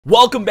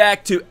Welcome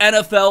back to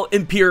NFL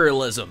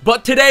Imperialism,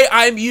 but today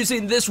I am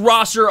using this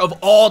roster of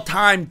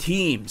all-time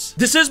teams.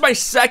 This is my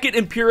second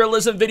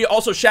Imperialism video.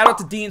 Also, shout out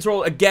to Dean's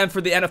Roll again for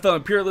the NFL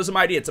Imperialism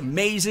idea. It's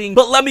amazing,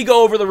 but let me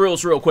go over the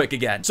rules real quick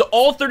again. So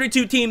all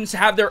 32 teams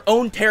have their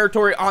own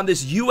territory on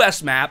this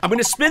US map. I'm going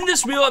to spin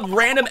this wheel of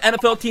random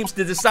NFL teams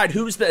to decide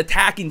who's the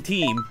attacking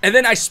team, and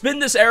then I spin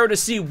this arrow to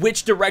see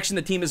which direction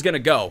the team is going to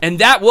go, and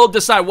that will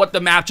decide what the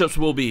matchups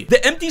will be.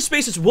 The empty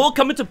spaces will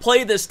come into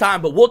play this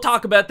time, but we'll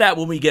talk about that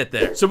when we get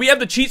there. So we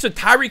have the Chiefs with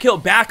Tyreek Hill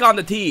back on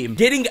the team,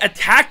 getting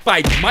attacked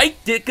by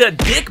Mike Ditka,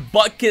 Dick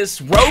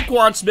Butkus,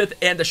 Roquan Smith,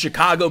 and the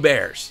Chicago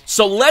Bears.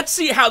 So let's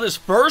see how this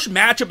first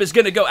matchup is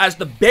going to go as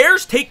the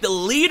Bears take the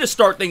lead to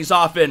start things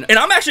off in. And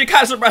I'm actually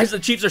kind of surprised the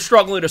Chiefs are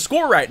struggling to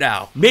score right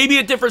now. Maybe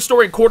a different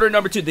story in quarter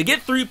number 2. They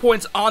get 3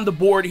 points on the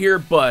board here,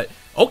 but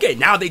okay,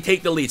 now they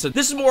take the lead. So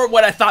this is more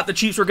what I thought the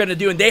Chiefs were going to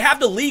do, and they have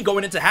the lead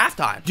going into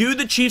halftime. Do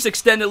the Chiefs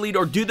extend the lead,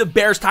 or do the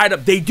Bears tie it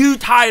up? They do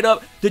tie it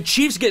up. The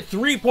Chiefs get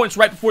 3 points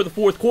right before the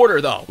fourth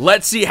quarter, though.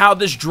 Let's see how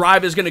this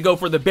drive is going to go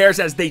for the Bears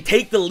as they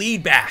take the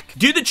lead back.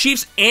 Do the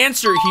Chiefs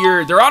answer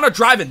here? They're on a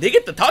drive, and they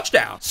get the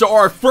touchdown. So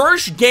our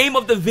first game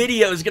of the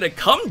video is going to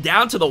come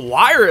down to the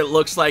wire, it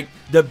looks like.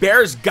 The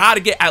Bears got to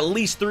get at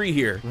least 3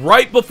 here.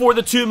 Right before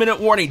the 2-minute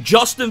warning,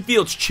 Justin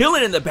Fields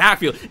chilling in the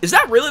backfield. Is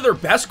that really their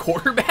best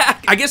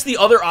quarterback? I guess the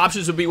other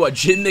options would be, what,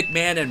 Jim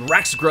McMahon and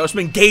Rex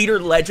Grossman, Gator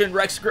legend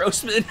Rex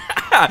Grossman.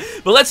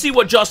 But let's see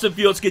what Justin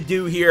Fields could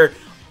do here.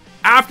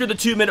 After the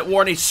 2-minute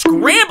warning,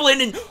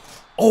 scrambling and...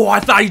 oh,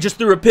 I thought he just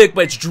threw a pick,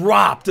 but it's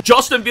dropped.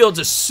 Justin Fields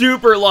is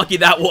super lucky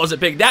that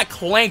wasn't pick. That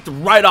clanked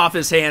right off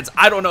his hands.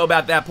 I don't know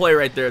about that play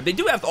right there. They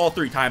do have all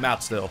 3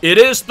 timeouts still. It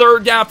is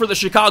 3rd down for the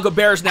Chicago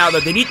Bears now, though.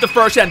 They need the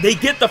first down. They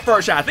get the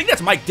first down. I think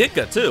that's Mike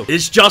Ditka, too.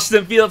 Is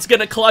Justin Fields going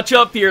to clutch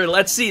up here?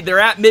 Let's see. They're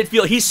at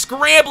midfield. He's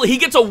scrambling. He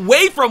gets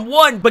away from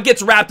one, but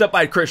gets wrapped up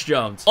by Chris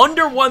Jones.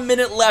 Under 1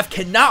 minute left.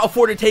 Cannot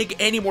afford to take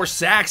any more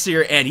sacks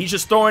here, and he's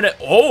just throwing it.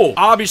 Oh,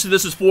 obviously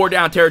this is 4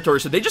 down territory,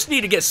 so they just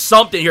need to get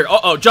something here.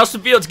 Uh-oh, Justin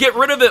Fields, get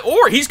rid of it,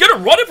 or he's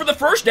gonna run it for the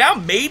first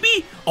down,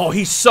 maybe? Oh,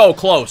 he's so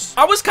close.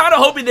 I was kind of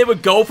hoping they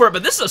would go for it,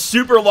 but this is a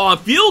super long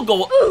field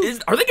goal.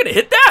 Are they gonna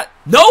hit that?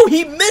 No,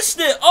 he missed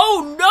it.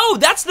 Oh, no,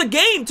 that's the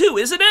game, too,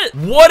 isn't it?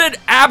 What an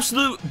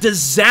absolute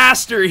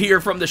disaster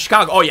here from the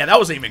Chicago. Oh, yeah, that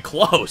wasn't even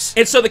close.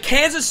 And so the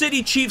Kansas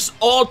City Chiefs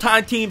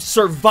all-time team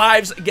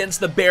survives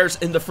against the Bears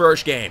in the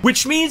first game,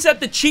 which means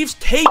that the Chiefs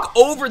take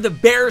over the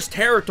Bears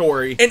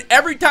territory, and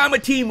every time a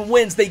team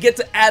wins, they get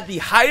to add the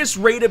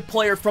highest-rated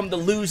player from the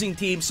losing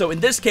team. So in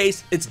this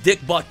case, it's Dick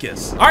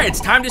Butkus. All right,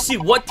 it's time to see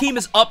what team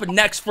is up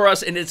next for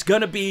us, and it's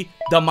going to be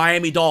the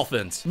Miami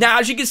Dolphins. Now,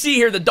 as you can see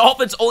here, the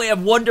Dolphins only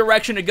have one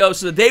direction to go,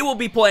 so they will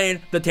be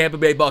playing the Tampa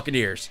Bay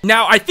Buccaneers.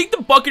 Now, I think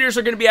the Buccaneers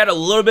are going to be at a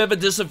little bit of a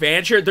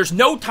disadvantage here. There's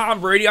no Tom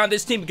Brady on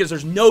this team because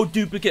there's no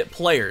duplicate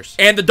players.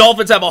 And the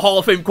Dolphins have a Hall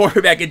of Fame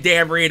quarterback in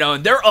Dan Marino,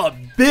 and they're up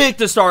big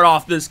to start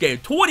off this game.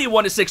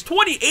 21-6,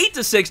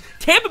 28-6.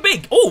 Tampa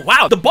Bay, oh,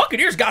 wow. The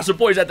Buccaneers got some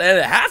points at the end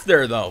of the half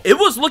there, though. It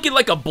was looking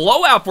like a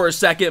blowout for a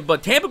second,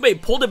 but Tampa Bay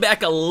pulled it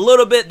back a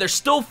little bit. They're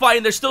still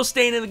fighting. They're still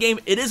staying in the game.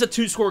 It is a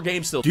 2-score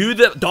game still. Do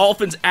the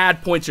Dolphins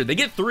add points here? They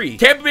get 3.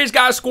 Tampa Bay's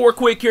got to score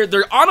quick here.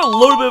 They're on a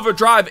little bit of a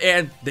drive,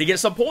 and they get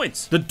some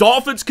points. The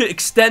Dolphins could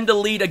extend the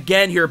lead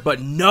again here, but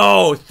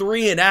no,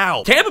 3 and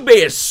out. Tampa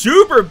Bay is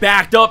super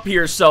backed up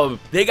here, so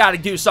they got to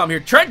do something here.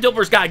 Trent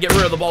Dilfer's got to get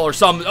rid of the ball or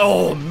something.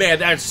 Oh, man,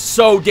 that's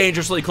so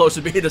dangerously close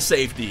to being a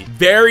safety.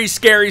 Very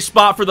scary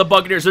spot for the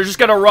Buccaneers. They're just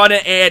going to run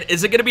it, and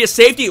is it going to be a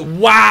safety?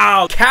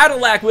 Wow,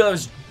 Cadillac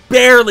Williams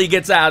barely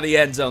gets out of the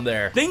end zone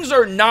there. Things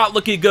are not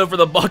looking good for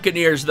the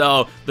Buccaneers,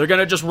 though. They're going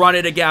to just run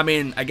it again. I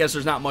mean, I guess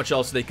there's not much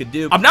else they could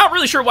do. I'm not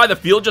really sure why the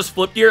field just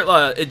flipped here.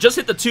 It just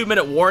hit the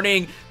 2-minute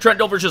warning. Trent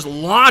Dilfer's just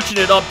launching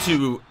it up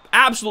to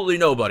absolutely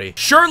nobody.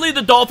 Surely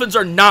the Dolphins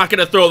are not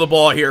going to throw the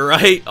ball here,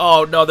 right?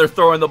 Oh, no, they're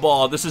throwing the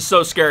ball. This is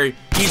so scary.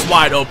 He's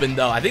wide open,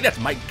 though. I think that's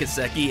Mike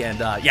Gesicki, and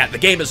yeah, the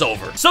game is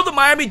over. So the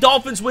Miami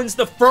Dolphins wins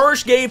the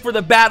first game for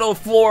the Battle of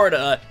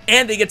Florida,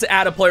 and they get to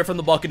add a player from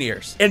the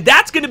Buccaneers. And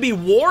that's going to be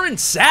Warren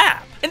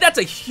Sapp. And that's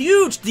a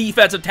huge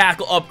defensive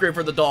tackle upgrade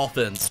for the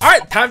Dolphins. All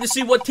right, time to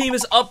see what team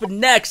is up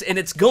next, and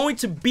it's going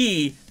to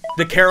be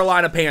the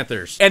Carolina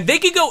Panthers. And they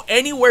can go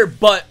anywhere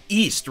but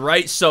east,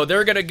 right? So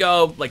they're going to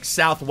go like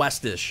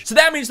southwestish. So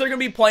that means they're going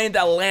to be playing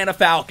the Atlanta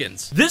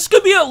Falcons. This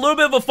could be a little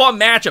bit of a fun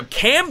matchup.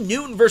 Cam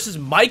Newton versus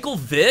Michael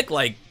Vick.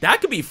 Like,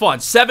 that could be fun.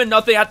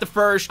 7-0 at the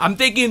first. I'm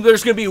thinking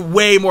there's going to be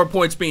way more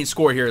points being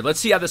scored here.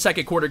 Let's see how the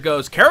second quarter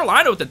goes.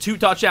 Carolina with a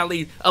 2-touchdown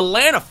lead.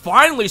 Atlanta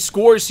finally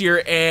scores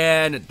here,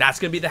 and that's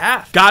going to be the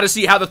half. Got to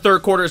see how the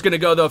third quarter is going to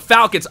go, though.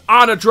 Falcons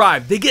on a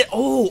drive. They get,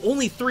 oh,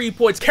 only 3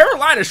 points.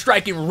 Carolina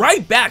striking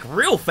right back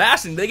real fast.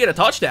 fast and they get a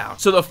touchdown.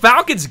 So the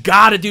Falcons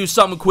got to do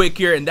something quick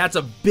here, and that's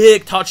a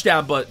big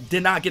touchdown, but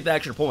did not get the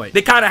extra point.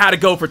 They kind of had to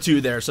go for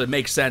 2 there, so it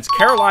makes sense.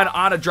 Carolina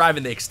on a drive,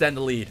 and they extend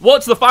the lead. Well,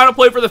 it's the final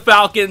play for the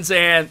Falcons,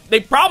 and they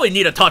probably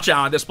need a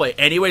touchdown on this play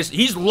anyways.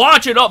 He's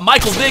launching up,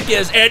 Michael Vick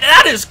is, and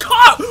that is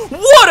caught.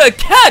 What a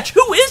catch.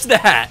 Who is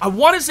that? I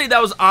want to say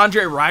that was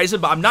Andre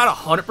Rison, but I'm not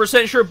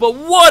 100% sure, but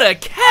what a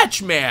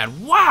catch,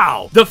 man.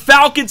 Wow. The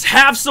Falcons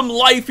have some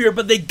life here,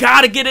 but they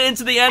got to get it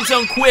into the end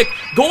zone quick.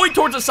 Going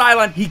towards the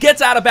sideline, he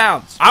gets out of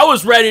bounds. I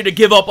was ready to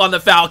give up on the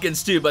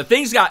Falcons too, but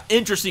things got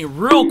interesting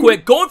real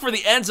quick. Going for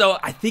the end zone,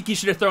 I think he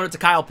should have thrown it to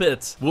Kyle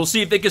Pitts. We'll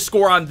see if they can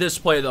score on this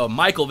play though.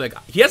 Michael Vick,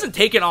 he hasn't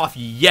taken off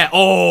yet.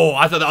 Oh,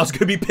 I thought that was going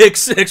to be pick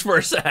 6 for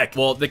a sec.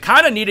 Well, they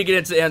kind of need to get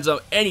into the end zone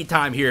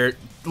anytime here.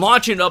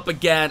 Launching up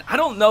again. I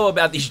don't know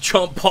about these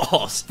jump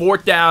balls.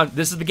 4th down.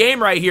 This is the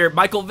game right here.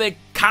 Michael Vick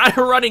kind of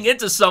running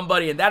into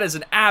somebody, and that is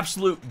an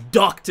absolute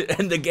duck to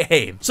end the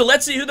game. So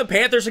let's see who the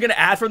Panthers are going to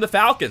add from the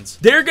Falcons.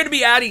 They're going to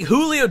be adding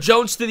Julio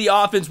Jones to the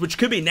offense, which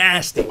could be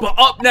nasty. But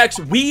up next,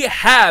 we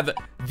have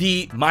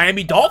the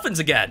Miami Dolphins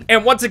again.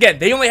 And once again,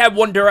 they only have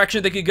one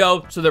direction they could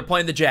go, so they're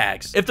playing the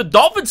Jags. If the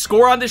Dolphins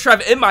score on this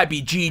drive, it might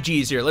be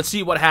GG's here. Let's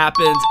see what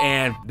happens,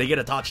 and they get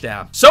a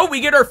touchdown. So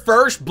we get our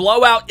first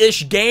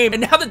blowout-ish game,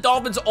 and now the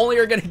Dolphins only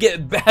are going to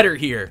get better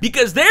here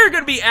because they're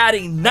going to be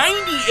adding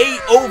 98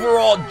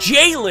 overall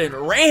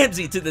Jalen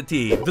Ramsey to the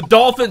team. The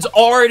Dolphins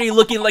already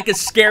looking like a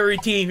scary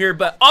team here,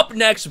 but up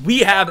next, we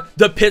have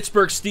the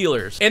Pittsburgh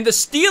Steelers. And the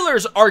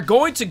Steelers are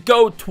going to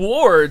go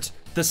towards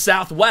the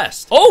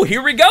Southwest. Oh,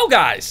 here we go,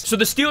 guys. So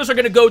the Steelers are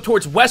going to go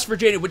towards West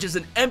Virginia, which is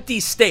an empty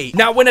state.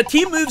 Now, when a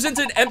team moves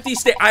into an empty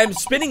state, I am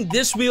spinning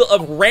this wheel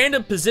of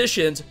random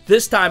positions.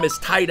 This time is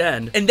tight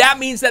end. And that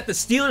means that the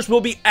Steelers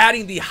will be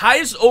adding the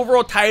highest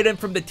overall tight end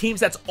from the teams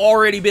that's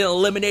already been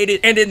eliminated.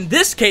 And in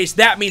this case,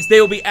 that means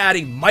they will be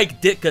adding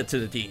Mike Ditka to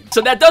the team.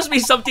 So that does mean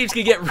some teams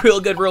can get real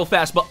good real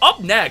fast. But up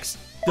next,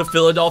 the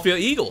Philadelphia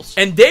Eagles.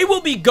 And they will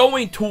be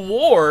going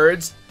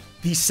towards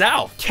the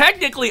South.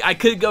 Technically, I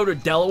could go to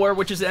Delaware,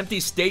 which is an empty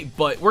state,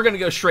 but we're going to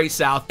go straight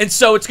south. And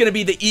so it's going to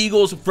be the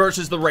Eagles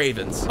versus the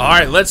Ravens. All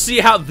right, let's see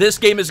how this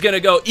game is going to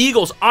go.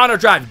 Eagles on a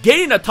drive,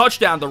 getting a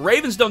touchdown. The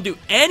Ravens don't do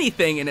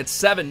anything, and it's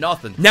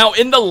 7-0. Now,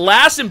 in the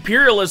last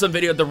Imperialism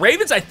video, the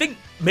Ravens, I think,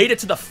 made it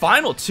to the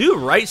final 2,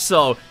 right?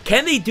 So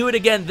can they do it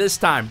again this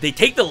time? They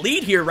take the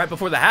lead here right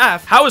before the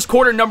half. How is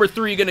quarter number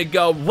 3 going to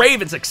go?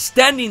 Ravens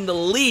extending the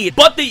lead,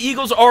 but the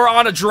Eagles are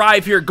on a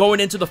drive here going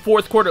into the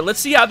 4th quarter. Let's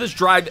see how this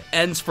drive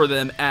ends for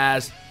them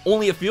as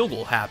only a field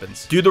goal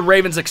happens. Do the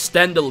Ravens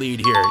extend the lead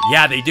here?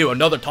 Yeah, they do.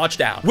 Another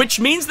touchdown, which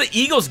means the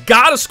Eagles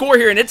got to score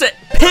here, and it's a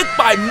pick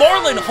by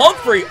Marlon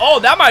Humphrey. Oh,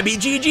 that might be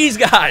GG's,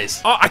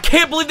 guys. Oh, I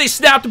can't believe they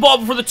snapped the ball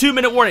before the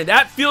 2-minute warning.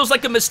 That feels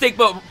like a mistake,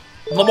 but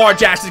Lamar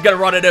Jackson's going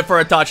to run it in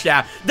for a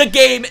touchdown. The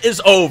game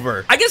is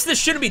over. I guess this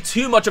shouldn't be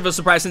too much of a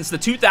surprise since the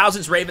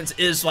 2000s Ravens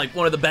is like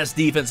one of the best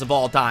defense of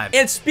all time.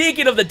 And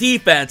speaking of the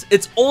defense,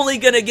 it's only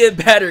going to get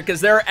better because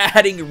they're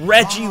adding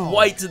Reggie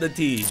White to the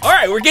team. All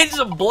right, we're getting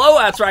some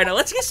blowouts right now.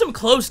 Let's get some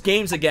close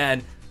games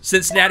again.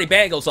 Cincinnati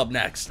Bengals up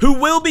next, who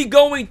will be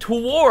going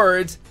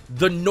towards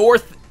the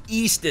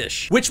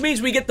Northeast-ish, which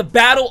means we get the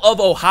Battle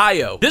of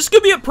Ohio. This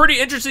could be a pretty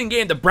interesting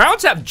game. The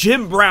Browns have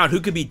Jim Brown, who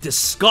could be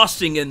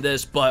disgusting in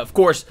this, but of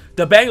course,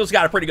 the Bengals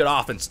got a pretty good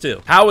offense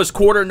too. How is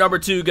quarter number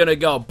 2 gonna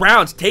go?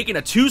 Browns taking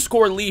a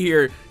 2-score lead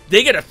here.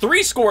 They get a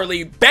 3-score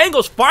lead.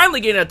 Bengals finally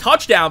getting a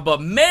touchdown,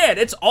 but man,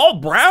 it's all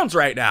Browns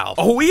right now.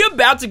 Are we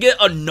about to get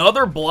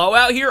another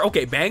blowout here?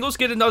 Okay, Bengals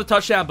get another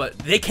touchdown, but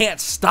they can't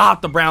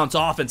stop the Browns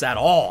offense at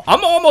all.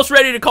 I'm almost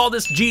ready to call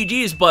this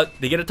GG's, but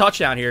they get a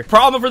touchdown here.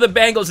 Problem for the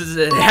Bengals is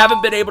that they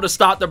haven't been able to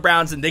stop the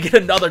Browns, and they get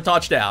another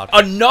touchdown.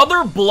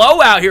 Another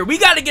blowout here. We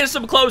got to get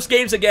some close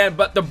games again,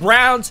 but the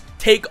Browns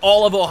take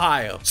all of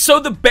Ohio. So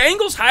the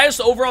Bengals'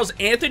 highest overall is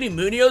Anthony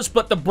Munoz,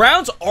 but the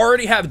Browns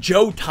already have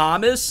Joe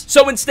Thomas.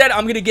 So instead,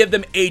 I'm going to give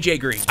them AJ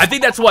Green. I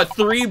think that's what,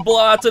 3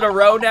 blowouts in a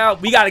row now.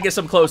 We got to get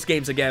some close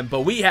games again,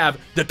 but we have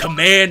the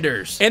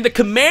Commanders, and the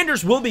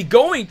Commanders will be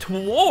going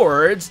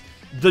towards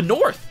the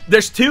North.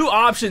 There's 2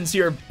 options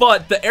here,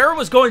 but the arrow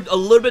was going a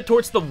little bit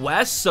towards the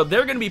West, so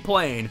they're going to be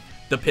playing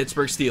the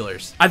Pittsburgh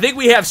Steelers. I think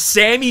we have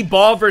Sammy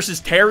Ball versus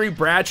Terry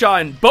Bradshaw,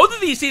 and both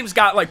of these teams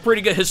got like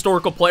pretty good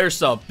historical players,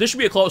 so this should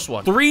be a close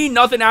one.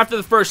 3-0 after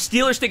the first.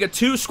 Steelers take a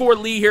 2-score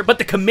lead here, but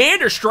the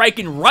Commanders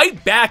striking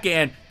right back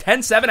and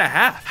 10-7.5.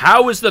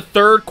 How is the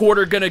 3rd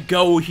quarter gonna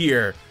go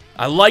here?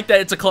 I like that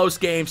it's a close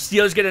game.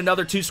 Steelers get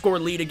another 2-score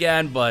lead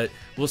again, but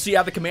we'll see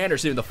how the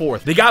Commanders do in the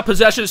 4th. They got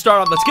possession to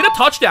start off. Let's get a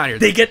touchdown here.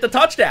 They get the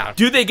touchdown.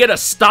 Do they get a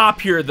stop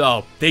here,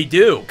 though? They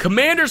do.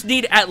 Commanders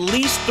need at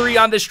least 3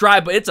 on this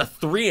drive, but it's a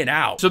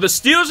 3-and-out. So the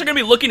Steelers are going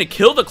to be looking to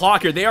kill the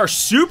clock here. They are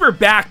super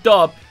backed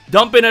up,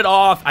 dumping it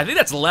off. I think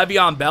that's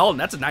Le'Veon Bell, and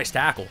that's a nice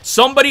tackle.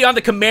 Somebody on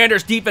the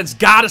Commanders defense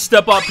got to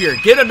step up here,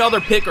 get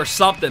another pick or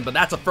something, but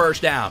that's a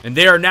 1st down. And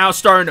they are now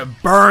starting to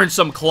burn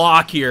some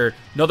clock here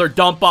Another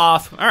dump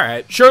off. All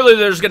right. Surely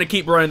they're just going to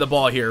keep running the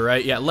ball here,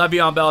 right? Yeah,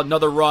 Le'Veon Bell,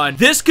 another run.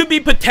 This could be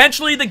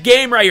potentially the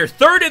game right here.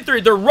 3rd and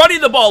 3. They're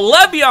running the ball.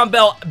 Le'Veon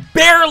Bell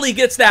barely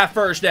gets that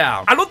first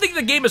down. I don't think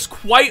the game is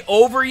quite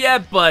over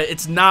yet, but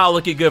it's not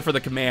looking good for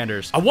the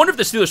Commanders. I wonder if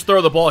the Steelers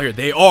throw the ball here.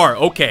 They are.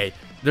 Okay.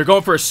 They're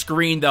going for a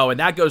screen, though, and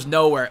that goes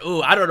nowhere.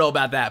 Ooh, I don't know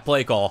about that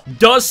play call.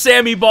 Does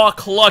Sammy Ball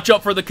clutch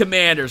up for the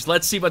Commanders?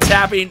 Let's see what's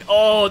happening.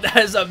 Oh, that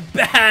is a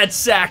bad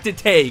sack to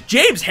take.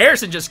 James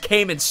Harrison just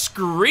came in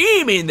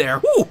screaming there.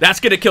 Whew, that's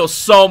going to kill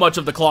so much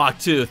of the clock,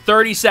 too.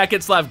 30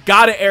 seconds left.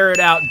 Got to air it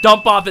out.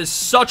 Dump off is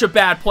such a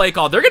bad play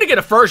call. They're going to get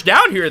a first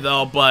down here,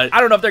 though, but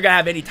I don't know if they're going to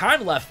have any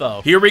time left,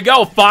 though. Here we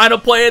go. Final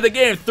play of the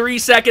game. 3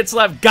 seconds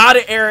left. Got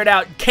to air it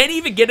out. Can't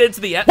even get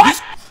into the end.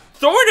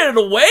 Throwing it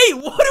away?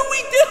 What are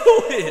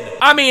we doing?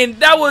 I mean,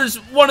 that was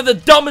one of the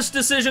dumbest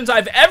decisions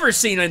I've ever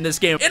seen in this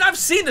game. And I've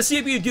seen the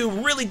CPU do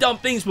really dumb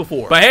things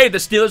before. But hey, the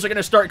Steelers are going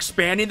to start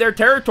expanding their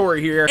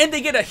territory here. And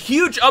they get a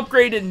huge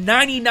upgrade in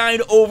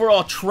 99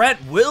 overall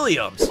Trent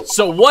Williams.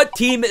 So what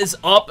team is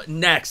up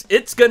next?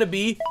 It's going to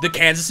be the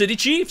Kansas City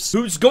Chiefs,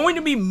 who's going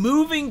to be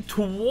moving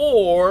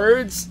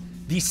towards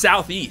the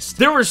Southeast.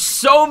 There were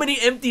so many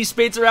empty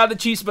spaces around the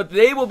Chiefs, but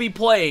they will be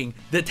playing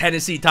the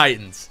Tennessee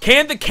Titans.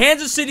 Can the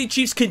Kansas City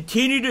Chiefs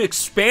continue to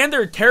expand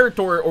their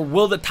territory, or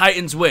will the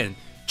Titans win?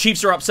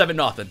 Chiefs are up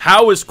 7-0.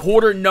 How is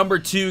quarter number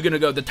 2 gonna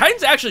go? The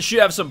Titans actually should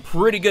have some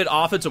pretty good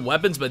offensive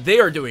weapons, but they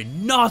are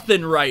doing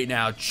nothing right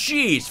now.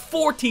 Jeez,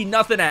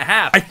 14-0 at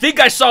half. I think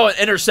I saw an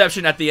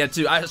interception at the end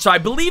too. So I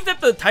believe that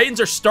the Titans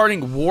are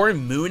starting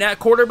Warren Moon at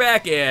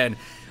quarterback, and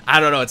I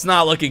don't know. It's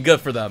not looking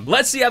good for them.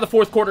 Let's see how the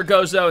 4th quarter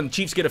goes, though, and the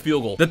Chiefs get a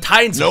field goal. The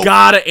Titans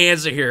gotta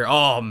answer here.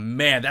 Oh,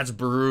 man, that's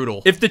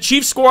brutal. If the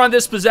Chiefs score on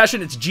this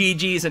possession, it's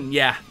GG's, and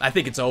yeah, I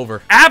think it's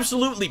over.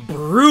 Absolutely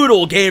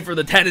brutal game for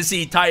the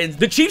Tennessee Titans.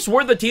 The Chiefs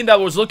were the team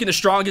that was looking the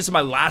strongest in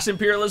my last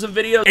Imperialism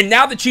video, and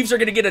now the Chiefs are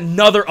going to get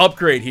another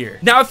upgrade here.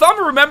 Now, if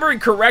I'm remembering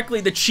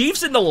correctly, the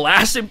Chiefs in the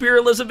last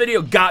Imperialism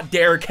video got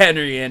Derrick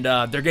Henry, and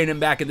they're getting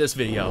him back in this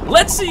video.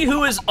 Let's see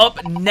who is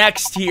up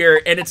next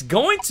here, and it's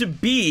going to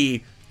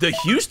be the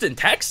Houston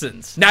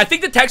Texans. Now, I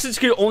think the Texans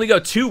can only go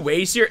 2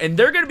 ways here, and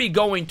they're going to be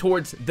going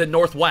towards the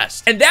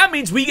Northwest. And that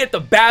means we get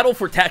the battle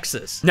for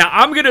Texas. Now,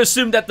 I'm going to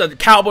assume that the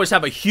Cowboys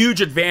have a huge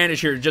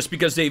advantage here just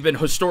because they've been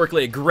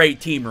historically a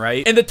great team,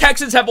 right? And the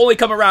Texans have only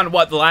come around,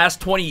 what, the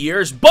last 20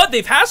 years? But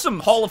they've had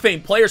some Hall of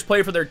Fame players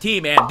play for their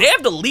team, and they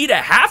have the lead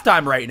at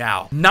halftime right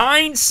now.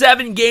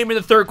 9-7 game in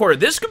the 3rd quarter.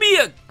 This could be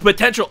a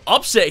potential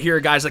upset here,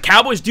 guys. The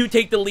Cowboys do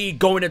take the lead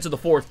going into the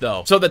 4th,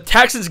 though. So the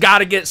Texans got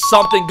to get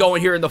something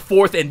going here in the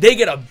 4th, and they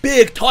get a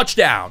big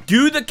touchdown.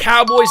 Do the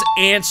Cowboys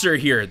answer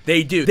here?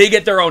 They do. They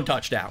get their own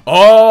touchdown.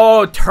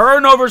 Oh,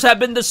 turnovers have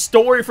been the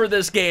story for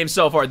this game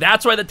so far.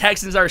 That's why the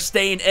Texans are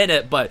staying in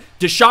it. But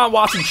Deshaun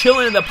Watson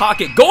chilling in the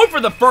pocket, going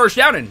for the first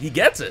down, and he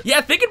gets it. Yeah,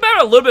 thinking about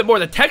it a little bit more,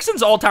 the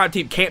Texans all-time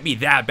team can't be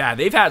that bad.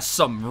 They've had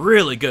some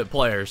really good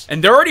players.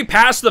 And they're already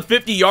past the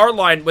 50-yard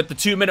line with the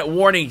 2-minute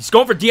warning. He's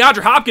going for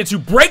DeAndre Hopkins, who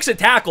breaks a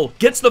tackle,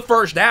 gets the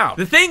first down.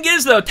 The thing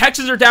is, though,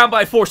 Texans are down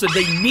by 4, so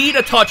they need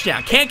a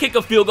touchdown. Can't kick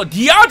a field goal.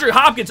 DeAndre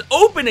Hopkins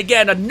open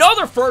again.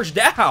 Another first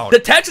down. The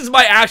Texans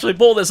might actually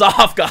pull this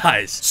off,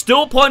 guys.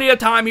 Still plenty of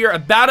time here.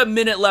 About a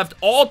minute left.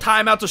 All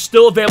timeouts are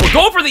still available.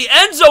 Go for the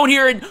end zone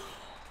here, and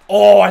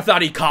oh, I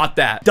thought he caught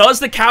that. Does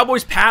the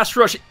Cowboys pass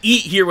rush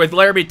eat here with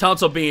Laramie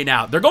Tunsil being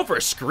out? They're going for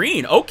a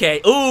screen.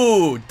 Okay.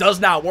 Ooh, does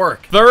not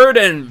work. 3rd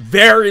and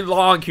very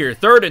long here.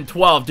 3rd and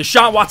 12.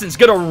 Deshaun Watson's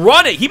going to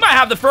run it. He might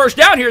have the first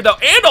down here, though,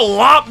 and a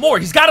lot more.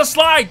 He's got to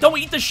slide. Don't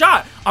eat the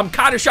shot. I'm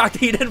kind of shocked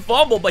he didn't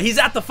fumble, but he's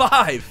at the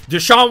 5.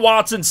 Deshaun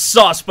Watson's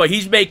sus, but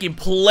he's making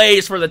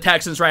plays for the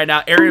Texans right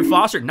now. Arian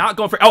Foster not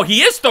going for... Oh,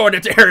 he is throwing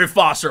it to Arian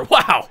Foster.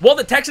 Wow. Well,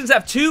 the Texans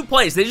have 2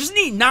 plays. They just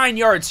need 9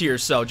 yards here,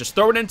 so just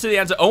throw it into the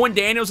end zone. Owen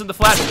Daniels in the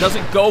flat.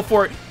 Doesn't go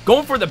for it.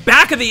 Going for the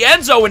back of the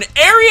end zone, and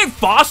Arian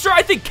Foster,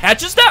 I think,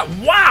 catches that.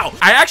 Wow.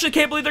 I actually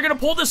can't believe they're going to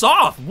pull this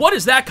off. What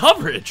is that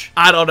coverage?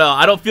 I don't know.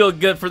 I don't feel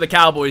good for the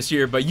Cowboys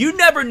here, but you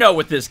never know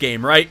with this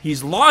game, right?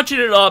 He's launching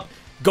it up,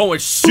 going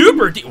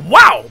super deep.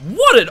 Wow,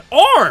 what an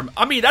arm.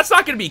 I mean, that's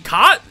not going to be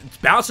caught. It's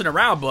bouncing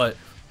around, but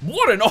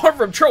what an arm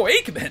from Troy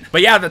Aikman. But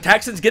yeah, the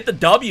Texans get the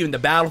W in the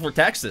battle for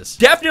Texas.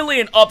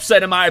 Definitely an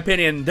upset in my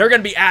opinion. They're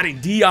going to be adding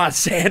Deion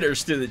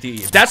Sanders to the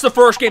team. That's the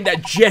first game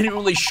that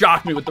genuinely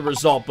shocked me with the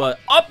result. But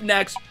up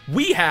next,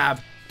 we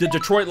have the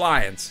Detroit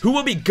Lions, who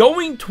will be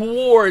going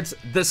towards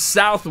the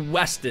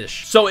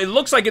Southwest-ish. So it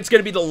looks like it's going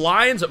to be the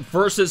Lions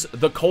versus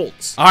the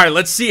Colts. All right,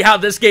 let's see how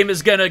this game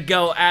is going to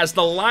go as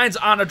the Lions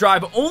on a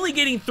drive, only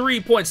getting 3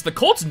 points. The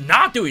Colts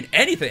not doing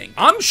anything.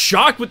 I'm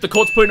shocked with the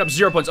Colts putting up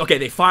 0 points. Okay,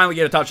 they finally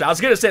get a touchdown. I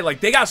was going to say, like,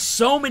 they got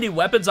so many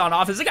weapons on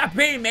offense. They got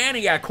Peyton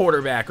Manning at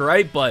quarterback,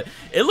 right? But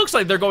it looks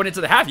like they're going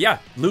into the half. Yeah,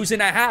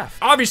 losing at half.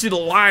 Obviously, the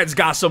Lions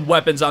got some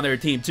weapons on their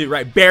team too,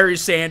 right? Barry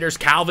Sanders,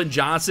 Calvin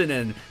Johnson,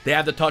 and they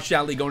have the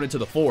touchdown lead going into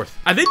the 4th. fourth.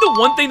 I think the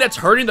one thing that's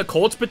hurting the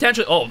Colts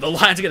potentially, oh, the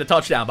Lions get a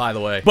touchdown, by the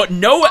way, but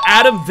no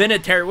Adam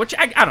Vinatieri, which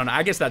I don't know.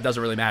 I guess that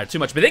doesn't really matter too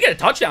much, but they get a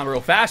touchdown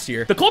real fast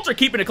here. The Colts are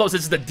keeping it close.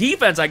 It's the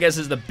defense, I guess,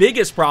 is the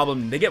biggest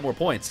problem. They get more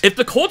points. If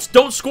the Colts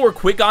don't score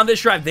quick on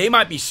this drive, they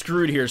might be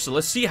screwed here. So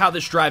let's see how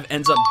this drive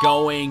ends up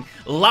going.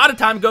 A lot of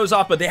time goes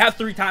off, but they have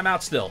 3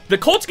 timeouts still. The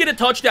Colts get a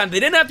touchdown. They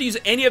didn't have to use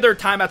any of their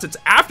timeouts. It's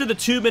after the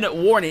 2-minute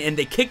warning, and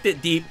they kicked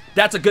it deep.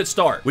 That's a good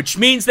start, which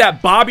means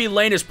that Bobby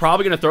Lane is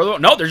probably going to throw the...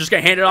 No, they're just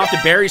going to hand it off to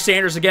Barry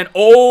Sanders again.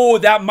 Oh,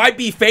 that might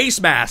be face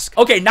mask.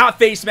 Okay, not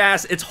face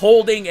mask. It's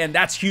holding, and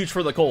that's huge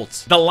for the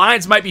Colts. The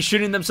Lions might be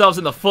shooting themselves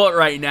in the foot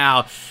right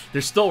now.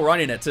 They're still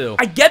running it, too.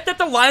 I get that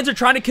the Lions are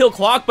trying to kill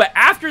clock, but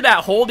after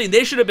that holding,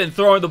 they should have been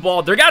throwing the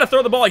ball. They're got to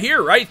throw the ball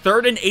here, right?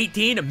 3rd and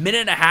 18, a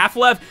minute and a half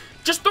left.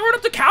 Just throw it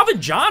up to Calvin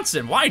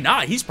Johnson. Why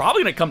not? He's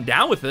probably going to come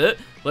down with it.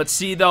 Let's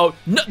see, though.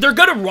 No, they're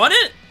going to run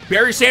it?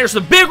 Barry Sanders,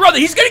 the big run.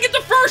 He's going to get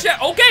the first down.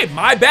 Okay,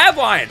 my bad,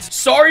 Lions.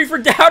 Sorry for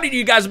doubting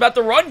you guys about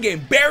the run game.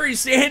 Barry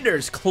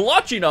Sanders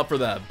clutching up for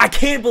them. I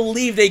can't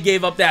believe they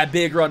gave up that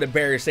big run to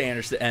Barry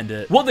Sanders to end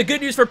it. Well, the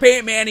good news for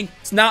Peyton Manning,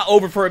 it's not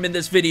over for him in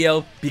this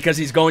video because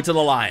he's going to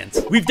the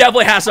Lions. We've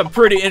definitely had some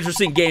pretty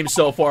interesting games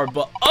so far,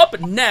 but up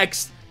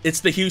next, it's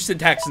the Houston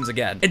Texans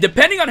again. And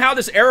depending on how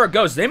this era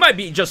goes, they might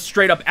be just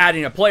straight up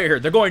adding a player here.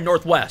 They're going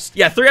northwest.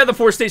 Yeah, 3 out of the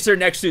 4 states they're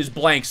next to is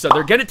blank. So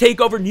they're going to take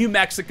over New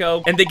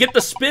Mexico. And they get the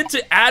spin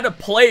to add a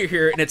player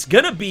here. And it's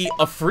going to be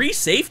a free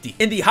safety.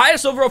 And the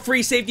highest overall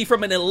free safety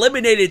from an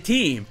eliminated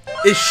team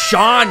is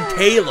Sean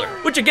Taylor.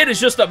 Which again is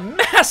just a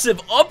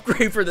massive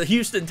upgrade for the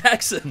Houston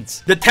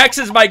Texans. The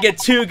Texans might get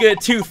too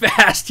good too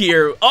fast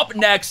here. Up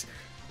next,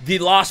 the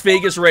Las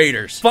Vegas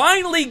Raiders.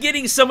 Finally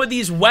getting some of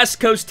these West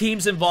Coast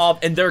teams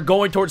involved, and they're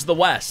going towards the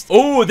West.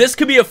 Oh, this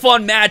could be a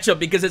fun matchup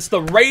because it's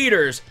the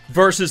Raiders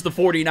versus the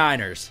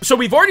 49ers. So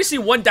we've already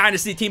seen one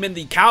dynasty team in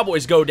the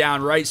Cowboys go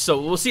down, right?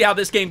 So we'll see how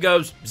this game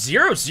goes.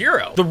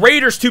 0-0. The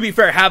Raiders, to be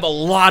fair, have a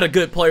lot of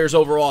good players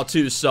overall,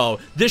 too.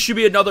 So this should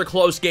be another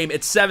close game.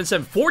 It's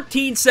 7-7.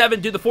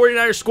 14-7. Do the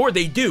 49ers score?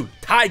 They do.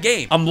 Tie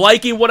game. I'm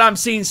liking what I'm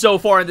seeing so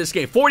far in this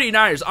game.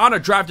 49ers on a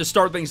drive to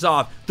start things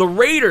off. The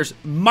Raiders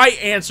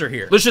might answer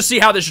here. Let's just see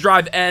how this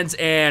drive ends,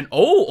 and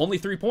oh, only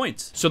 3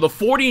 points. So the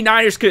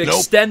 49ers could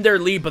extend their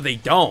lead, but they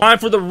don't. Time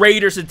for the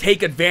Raiders to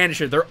take advantage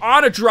here. They're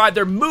on a drive.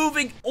 They're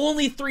moving.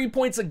 Only 3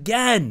 points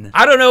again.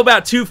 I don't know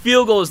about 2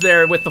 field goals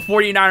there with the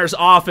 49ers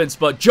offense,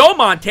 but Joe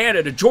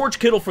Montana to George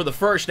Kittle for the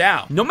first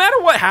down. No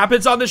matter what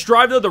happens on this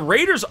drive, though, the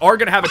Raiders are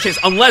going to have a chance,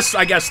 unless,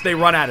 I guess, they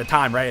run out of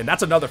time, right? And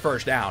that's another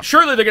first down.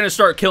 Surely they're going to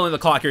start killing the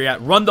clock here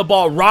yet. Run the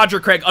ball. Roger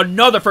Craig,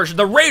 another first.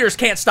 The Raiders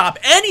can't stop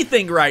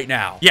anything right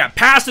now. Yeah,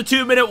 past the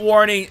 2-minute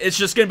warning, it's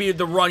just going to be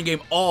the run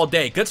game all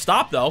day. Good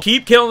stop, though.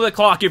 Keep killing the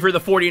clock here for the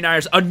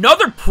 49ers.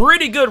 Another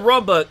pretty good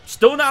run, but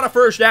still not a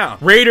first down.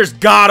 Raiders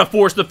gotta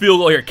force the field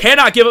goal here.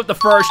 Cannot give up the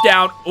first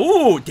down.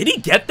 Ooh, did he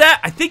get that?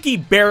 I think he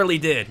barely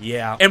did.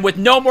 Yeah. And with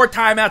no more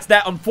timeouts,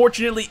 that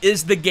unfortunately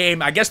is the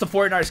game. I guess the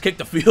 49ers kicked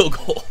the field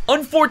goal.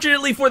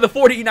 Unfortunately for the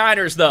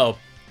 49ers, though,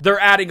 they're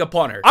adding a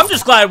punter. I'm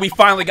just glad we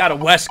finally got a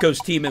West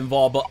Coast team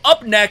involved. But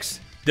up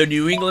next, the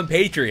New England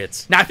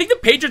Patriots. Now, I think the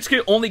Patriots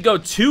can only go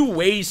 2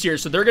 ways here,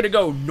 so they're going to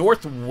go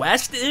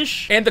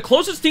northwest-ish. And the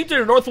closest team to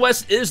the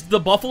northwest is the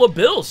Buffalo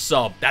Bills,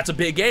 so that's a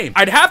big game.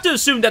 I'd have to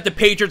assume that the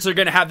Patriots are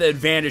going to have the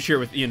advantage here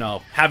with, you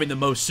know, having the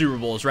most Super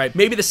Bowls, right?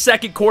 Maybe the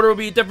second quarter will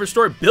be a different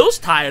story. Bills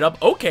tie it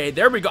up. Okay,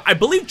 there we go. I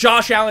believe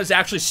Josh Allen is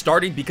actually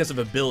starting because of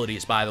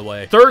abilities, by the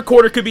way. Third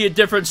quarter could be a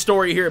different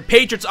story here.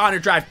 Patriots on a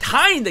drive,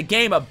 tying the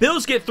game up.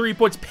 Bills get 3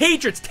 points.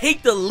 Patriots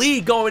take the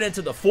lead going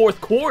into the fourth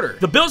quarter.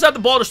 The Bills have the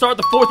ball to start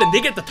the fourth, and they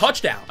get the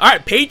touchdown. All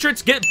right,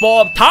 Patriots get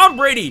ball. Tom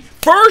Brady,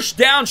 first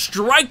down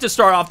strike to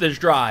start off this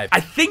drive.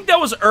 I think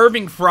that was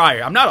Irving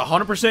Fryer. I'm not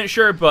 100%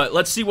 sure, but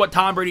let's see what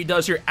Tom Brady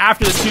does here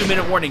after the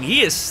 2-minute warning.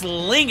 He is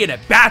slinging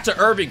it back to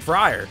Irving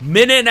Fryer.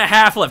 Minute and a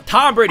half left.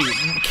 Tom Brady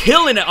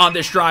killing it on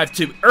this drive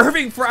to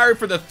Irving Fryer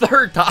for the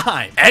 3rd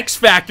time. X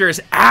Factor is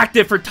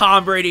active for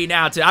Tom Brady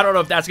now, too. I don't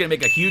know if that's going to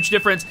make a huge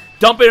difference.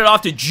 Dumping it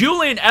off to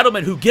Julian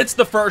Edelman, who gets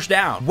the first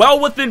down.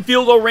 Well within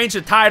field goal range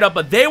to tie it up,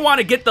 but they want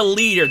to get the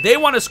lead here. They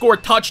want to score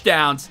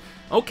touchdowns.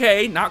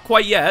 Okay, not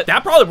quite yet.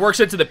 That probably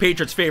works into the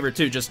Patriots' favor,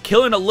 too. Just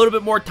killing a little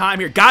bit more time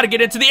here. Got to get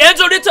into the end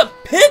zone. It's a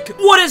pick.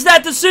 What is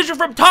that decision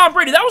from Tom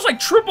Brady? That was like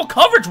triple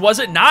coverage, was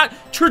it not?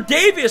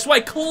 Tre'Davious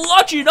White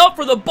clutching up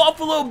for the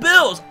Buffalo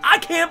Bills. I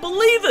can't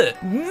believe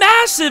it.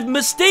 Massive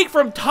mistake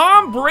from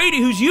Tom Brady,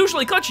 who's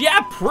usually clutch.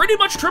 Yeah, pretty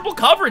much triple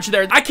coverage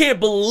there. I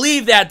can't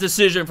believe that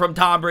decision from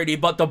Tom Brady,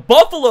 but the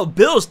Buffalo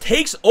Bills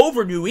takes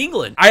over New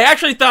England. I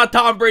actually thought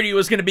Tom Brady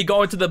was going to be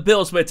going to the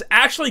Bills, but it's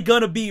actually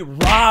going to be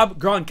Rob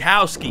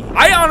Gronkowski.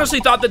 I honestly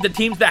thought that the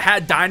teams that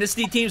had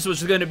dynasty teams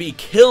was going to be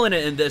killing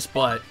it in this,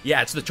 but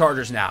yeah, it's the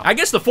Chargers now. I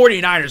guess the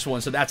 49ers won,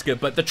 so that's good,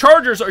 but the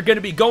Chargers are going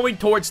to be going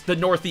towards the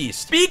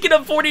Northeast. Speaking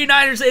of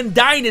 49ers and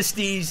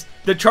dynasties,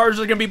 the Chargers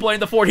are going to be playing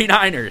the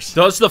 49ers.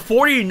 Does the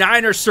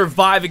 49ers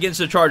survive against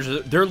the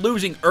Chargers? They're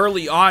losing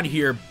early on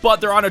here, but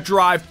they're on a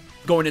drive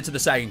going into the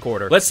second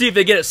quarter. Let's see if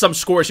they get some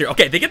scores here.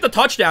 Okay, they get the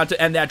touchdown to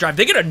end that drive.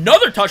 They get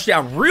another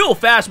touchdown real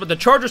fast, but the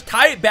Chargers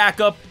tie it back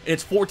up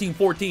It's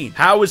 14-14.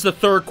 How is the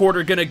third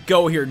quarter going to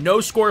go here?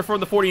 No score from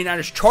the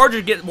 49ers.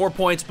 Chargers get more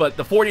points, but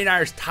the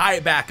 49ers tie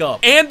it back up.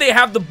 And they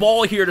have the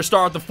ball here to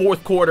start the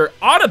fourth quarter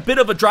on a bit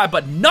of a drive,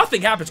 but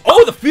nothing happens.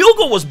 Oh, the field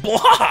goal was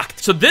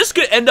blocked. So this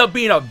could end up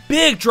being a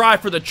big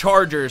drive for the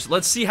Chargers.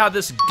 Let's see how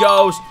this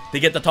goes. They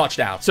get the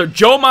touchdown. So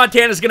Joe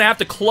Montana is going to have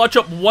to clutch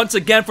up once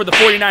again for the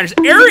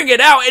 49ers, airing it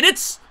out, and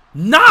it's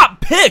not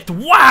picked.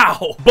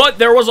 Wow. But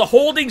there was a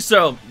holding,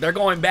 so they're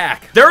going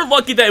back. They're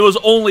lucky that it was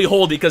only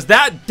holding, because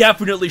that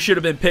definitely should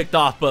have been picked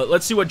off. But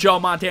let's see what Joe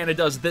Montana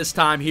does this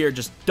time here.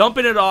 Just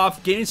dumping it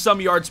off, getting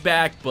some yards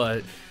back,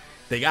 but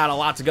they got a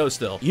lot to go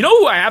still. You know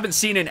who I haven't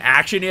seen in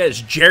action yet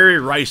is Jerry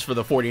Rice for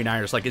the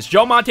 49ers. Like, is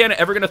Joe Montana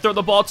ever going to throw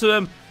the ball to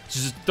him?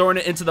 Just throwing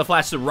it into the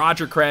flats to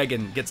Roger Craig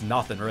and gets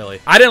nothing,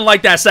 really. I didn't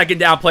like that second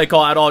down play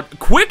call at all.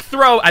 Quick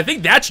throw. I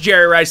think that's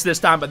Jerry Rice this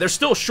time, but they're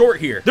still short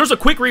here. There's a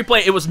quick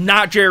replay. It was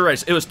not Jerry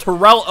Rice. It was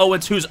Terrell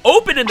Owens, who's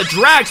open in the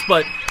drags,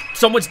 but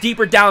someone's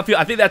deeper downfield.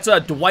 I think that's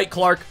Dwight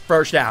Clark,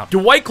 first down.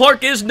 Dwight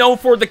Clark is known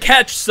for the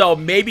catch, so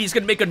maybe he's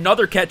going to make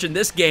another catch in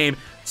this game.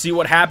 See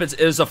what happens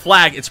is a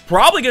flag. It's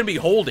probably going to be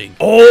holding.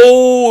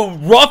 Oh,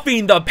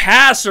 roughing the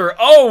passer.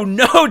 Oh,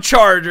 no,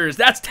 Chargers.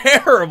 That's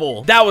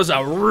terrible. That was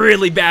a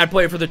really bad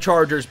play for the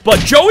Chargers. But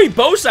Joey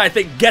Bosa, I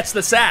think, gets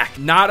the sack.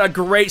 Not a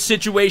great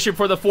situation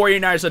for the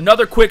 49ers.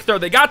 Another quick throw.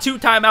 They got 2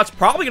 timeouts.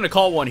 Probably going to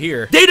call one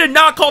here. They did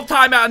not call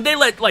timeout, and they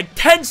let like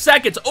 10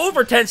 seconds,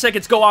 over 10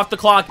 seconds go off the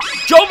clock.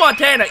 Joe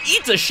Montana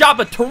eats a shot,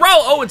 but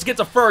Terrell Owens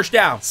gets a first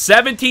down.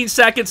 17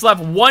 seconds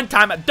left. 1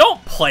 timeout.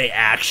 Don't play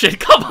action.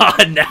 Come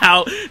on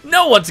now.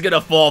 No one's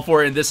gonna fall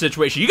for it in this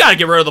situation. You gotta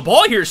get rid of the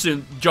ball here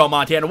soon, Joe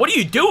Montana. What are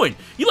you doing?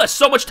 You let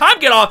so much time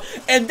get off,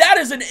 and that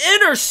is an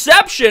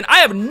interception. I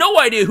have no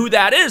idea who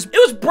that is. It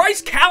was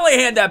Bryce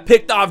Callahan that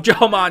picked off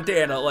Joe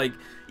Montana. Like,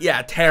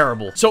 yeah,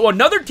 terrible. So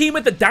another team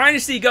with the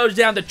dynasty goes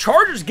down. The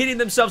Chargers getting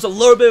themselves a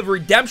little bit of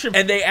redemption,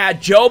 and they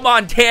add Joe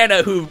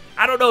Montana, who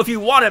I don't know if you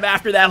want him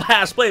after that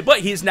last play, but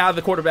he's now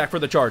the quarterback for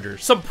the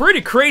Chargers. Some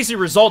pretty crazy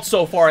results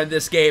so far in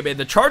this game, and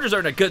the Chargers are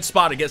in a good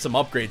spot to get some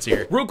upgrades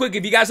here. Real quick,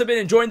 if you guys have been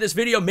enjoying this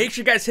video, make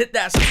sure you guys hit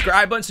that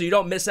subscribe button so you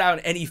don't miss out on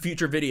any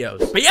future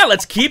videos. But yeah,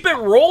 let's keep it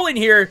rolling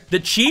here. The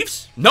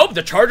Chiefs? Nope,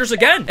 the Chargers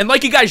again. And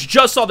like you guys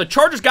just saw, the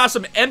Chargers got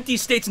some empty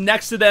states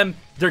next to them.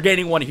 They're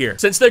getting one here.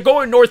 Since they're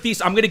going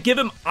northeast, I'm going to give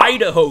them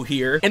Idaho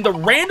here. And the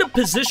random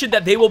position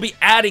that they will be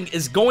adding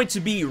is going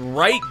to be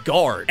right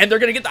guard. And they're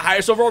going to get the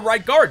highest overall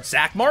right guard,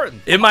 Zach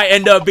Martin. It might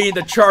end up being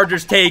the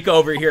Chargers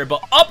takeover here.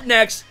 But up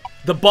next,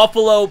 the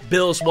Buffalo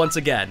Bills once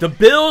again. The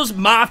Bills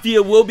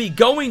Mafia will be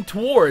going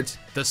towards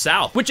the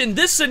South, which in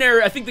this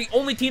scenario, I think the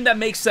only team that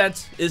makes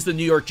sense is the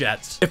New York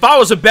Jets. If I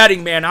was a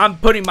betting man, I'm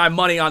putting my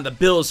money on the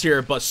Bills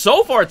here, but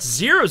so far it's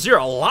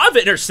 0-0. A lot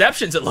of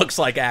interceptions, it looks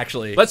like,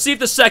 actually. Let's see if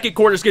the second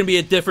quarter is going to be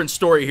a different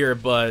story here,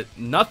 but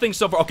nothing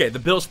so far. Okay, the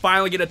Bills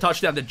finally get a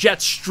touchdown. The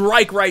Jets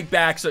strike right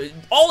back, so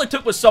all it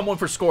took was someone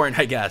for scoring,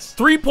 I guess.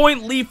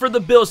 3-point lead for the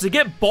Bills. They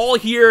get ball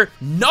here.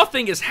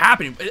 Nothing is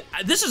happening.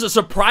 This is a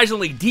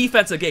surprisingly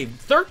defensive game.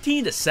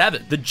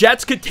 13-7. The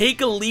Jets could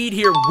take a lead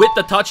here with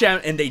the touchdown,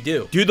 and they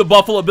do. Do the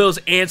Buffalo Bills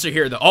answer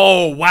here?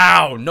 Oh,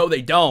 wow. No,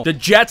 they don't. The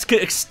Jets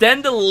could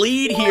extend the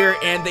lead here,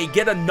 and they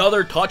get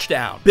another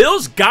touchdown.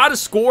 Bills got to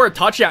score a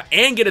touchdown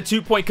and get a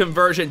 2-point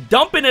conversion,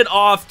 dumping it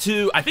off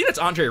to, I think that's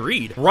Andre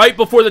Reed. Right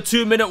before the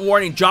 2-minute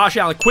warning, Josh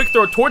Allen, quick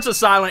throw towards the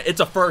sideline.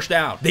 It's a first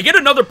down. They get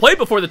another play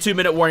before the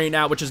 2-minute warning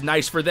now, which is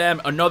nice for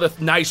them. Another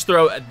nice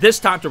throw, this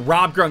time to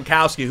Rob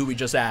Gronkowski, who we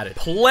just added.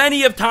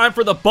 Plenty of time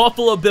for the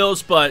Buffalo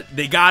Bills, but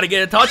they got to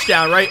get a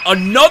touchdown, right?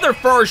 Another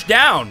first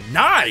down.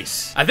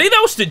 Nice. I think that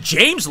was to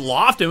James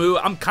Lofton, who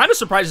I'm kind of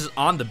surprised is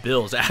on the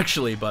Bills,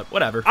 actually, but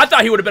whatever. I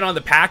thought he would have been on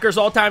the Packers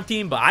all-time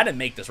team, but I didn't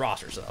make this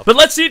roster, so. But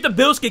let's see if the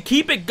Bills can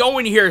keep it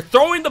going here.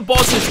 Throwing the ball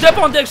to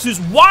Stephon Diggs, who's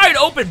wide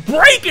open,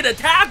 breaking a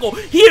tackle.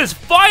 He is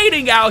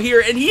fighting out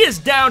here, and he is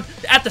down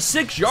at the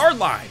 6-yard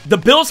line. The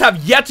Bills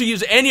have yet to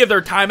use any of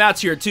their timeouts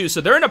here, too, so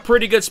they're in a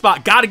pretty good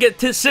spot. Got to get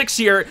to 6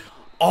 here.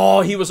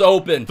 Oh, he was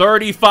open.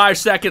 35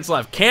 seconds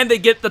left. Can they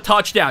get the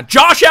touchdown?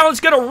 Josh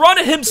Allen's going to run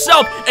it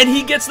himself, and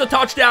he gets the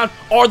touchdown.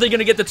 Are they going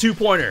to get the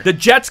 2-pointer? The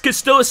Jets could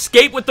still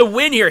escape with the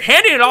win here.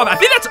 Handing it off. I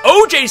think that's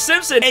O.J.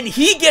 Simpson, and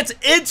he gets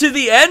into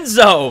the end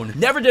zone.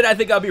 Never did I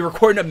think I'd be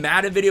recording a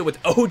Madden video with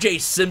O.J.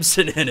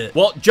 Simpson in it.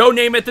 Well, Joe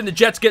Namath and the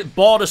Jets get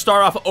ball to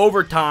start off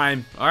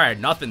overtime. All right,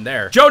 nothing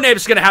there. Joe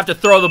Namath's going to have to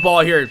throw the ball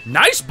here.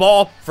 Nice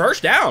ball.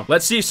 First down.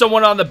 Let's see if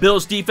someone on the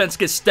Bills defense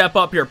can step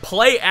up here.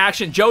 Play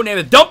action. Joe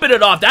Namath dumping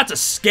it off. That's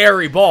a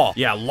scary ball.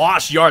 Yeah,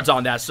 lost yards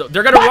on that. So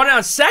they're going to run it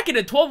on 2nd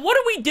and 12. What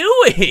are we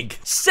doing?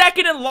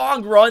 2nd and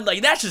long run.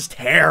 Like, that's just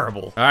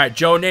terrible. All right,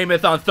 Joe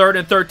Namath on 3rd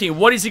and 13.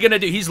 What is he going to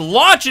do? He's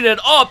launching it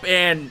up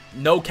and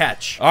no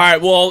catch. All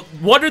right, well,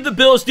 what did the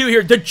Bills do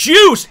here? The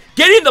juice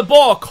getting the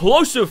ball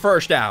close to a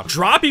first down.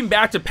 Dropping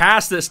back to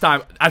pass this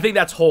time. I think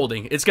that's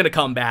holding. It's going to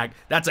come back.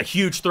 That's a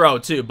huge throw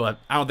too, but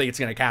I don't think it's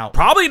going to count.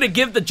 Probably to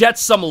give the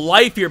Jets some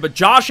life here, but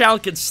Josh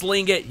Allen can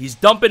sling it. He's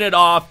dumping it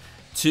off.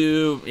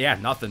 to, yeah,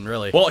 nothing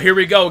really. Well, here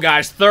we go,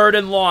 guys. 3rd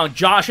and long.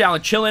 Josh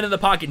Allen chilling in the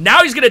pocket.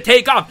 Now he's going to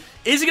take off.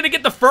 Is he going to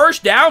get the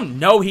first down?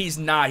 No, he's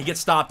not. He gets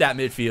stopped at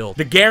midfield.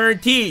 The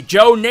guarantee,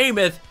 Joe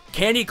Namath.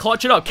 Can he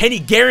clutch it up? Can he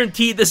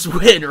guarantee this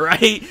win,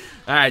 right?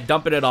 All right,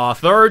 dumping it off.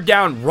 3rd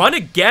down, run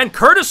again.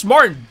 Curtis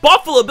Martin,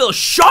 Buffalo Bills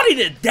shutting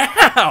it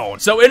down.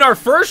 So in our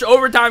first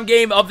overtime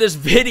game of this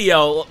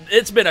video,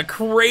 it's been a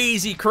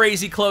crazy,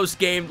 crazy close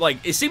game. Like,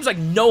 it seems like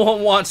no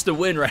one wants to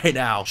win right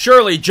now.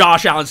 Surely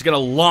Josh Allen's going to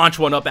launch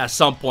one up at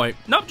some point.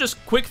 Nope,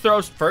 just quick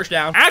throws, first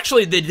down.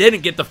 Actually, they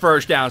didn't get the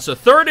first down. So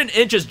 3rd and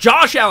inches,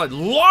 Josh Allen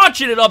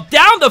launching it up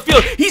down the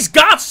field. He's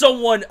got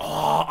someone.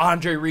 Oh,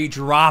 Andre Reed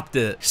dropped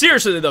it.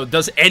 Seriously, though,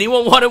 does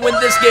anyone want to win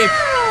this game?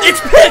 It's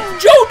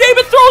picked. Joe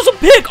Namath throws a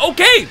pick.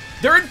 Okay,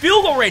 they're in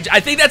field goal range. I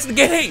think that's the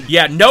game.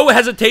 Yeah, no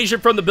hesitation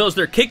from the Bills.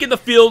 They're kicking the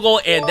field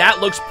goal, and that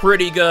looks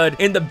pretty good.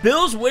 And the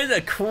Bills win a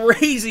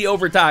crazy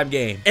overtime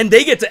game. And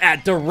they get to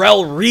add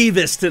Darrelle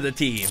Revis to the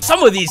team.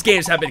 Some of these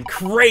games have been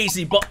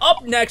crazy, but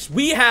up next,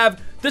 we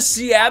have the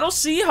Seattle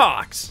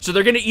Seahawks. So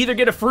they're going to either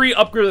get a free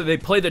upgrade or they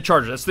play the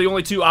Chargers. That's the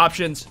only two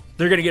options.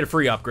 They're going to get a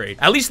free upgrade.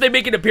 At least they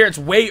make an appearance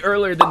way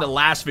earlier than the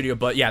last video,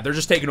 but yeah, they're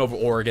just taking over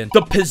Oregon.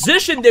 The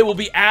position they will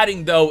be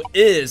adding, though,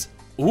 is...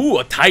 ooh,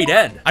 a tight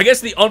end. I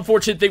guess the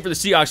unfortunate thing for the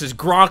Seahawks is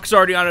Gronk's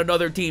already on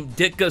another team.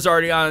 Ditka's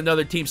already on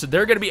another team, so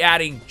they're going to be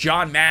adding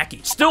John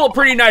Mackey. Still a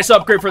pretty nice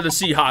upgrade for the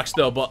Seahawks,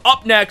 though, but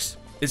up next...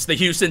 it's the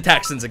Houston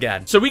Texans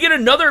again. So we get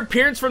another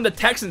appearance from the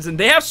Texans, and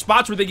they have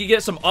spots where they can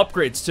get some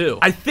upgrades too.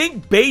 I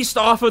think based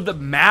off of the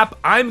map,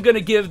 I'm going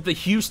to give the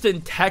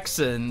Houston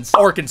Texans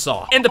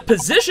Arkansas. And the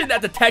position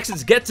that the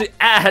Texans get to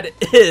add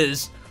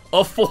is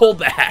a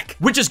fullback,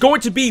 which is going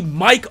to be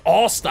Mike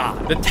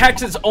Allstott. The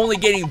Texans only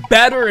getting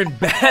better and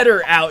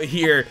better out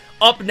here.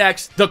 Up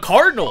next, the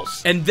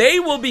Cardinals. And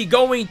they will be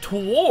going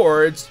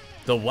towards...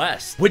 the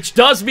West, which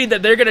does mean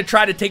that they're going to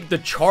try to take the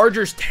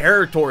Chargers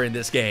territory in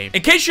this game.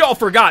 In case y'all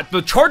forgot,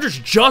 the Chargers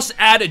just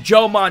added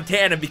Joe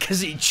Montana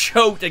because he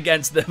choked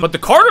against them. But the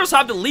Cardinals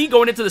have the lead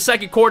going into the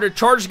second quarter.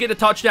 Chargers get a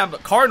touchdown,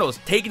 but Cardinals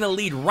taking the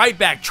lead right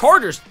back.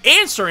 Chargers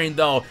answering,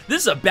 though.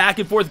 This is a back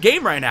and forth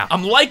game right now.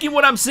 I'm liking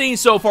what I'm seeing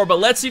so far, but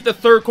let's see if the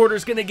third quarter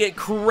is going to get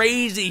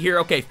crazy here.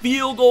 Okay,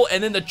 field goal,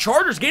 and then the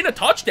Chargers gain a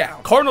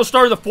touchdown. Cardinals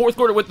started the fourth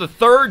quarter with the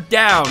 3rd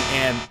down,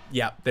 and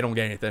yeah, they don't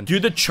get anything. Do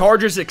the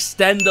Chargers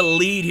extend the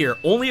lead here?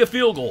 Only a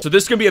field goal. So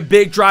this is going to be a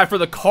big drive for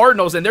the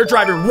Cardinals, and they're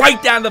driving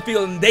right down the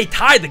field, and they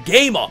tie the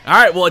game up. All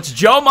right, well, it's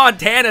Joe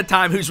Montana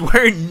time, who's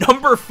wearing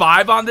number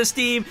 5 on this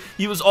team.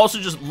 He was also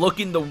just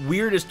looking the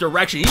weirdest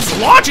direction. He's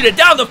launching it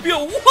down the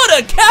field.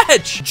 What a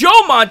catch!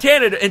 Joe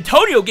Montana to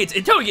Antonio Gates.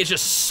 Antonio Gates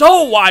just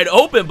so wide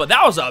open, but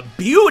that was a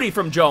beauty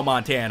from Joe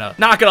Montana.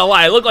 Not gonna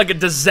lie, it looked like a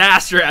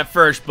disaster at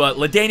first, but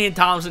LaDainian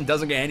Tomlinson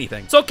doesn't get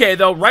anything. It's okay,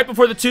 though. Right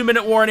before the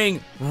 2-minute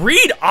warning,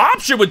 read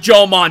option with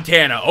Joe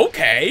Montana.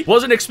 Okay.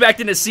 Wasn't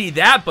expecting to see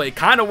that, but it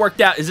kind of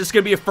worked out. Is this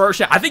going to be a first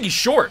down? I think he's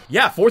short.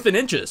 Yeah, 4th and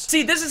inches.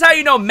 See, this is how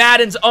you know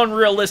Madden's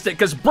unrealistic,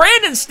 because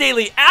Brandon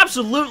Staley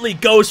absolutely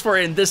goes for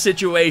it in this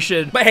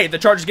situation. But hey, the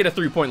Chargers get a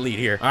 3-point lead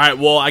here. All right,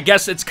 well, I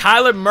guess it's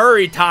Kyler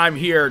Murray time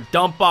here.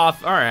 Dump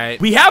off. All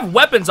right. We have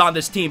weapons on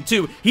this team,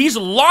 too. He's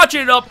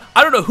launching it up.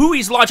 I don't know who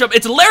he's launching up.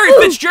 It's Larry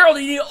Fitzgerald,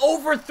 and he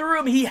overthrew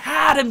him. He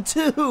had him,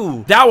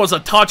 too. That was a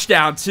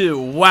touchdown, too.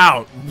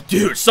 Wow.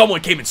 Dude,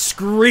 someone came in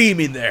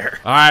screaming there.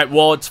 All right,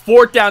 well, it's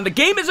 4th down. The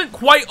game isn't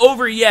quite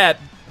over yet.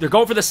 They're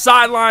going for the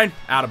sideline,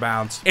 out of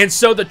bounds. And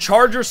so the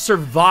Chargers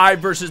survive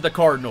versus the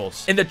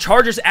Cardinals. And the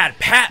Chargers add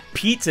Pat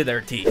Pete to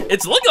their team.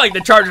 It's looking like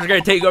the Chargers are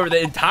going to take over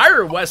the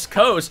entire West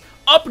Coast.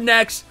 Up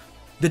next,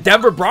 the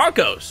Denver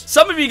Broncos.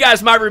 Some of you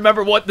guys might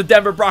remember what the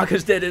Denver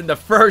Broncos did in the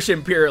first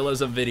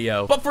Imperialism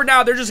video. But for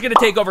now, they're just going to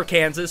take over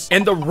Kansas.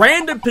 And the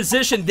random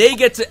position they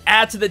get to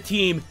add to the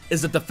team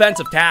is a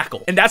defensive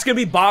tackle. And that's going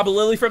to be Bob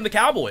Lilly from the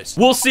Cowboys.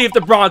 We'll see if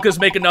the Broncos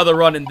make another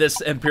run in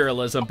this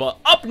Imperialism. But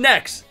up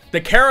next, the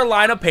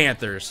Carolina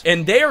Panthers.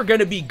 And they are going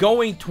to be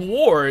going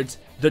towards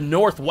the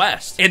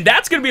Northwest. And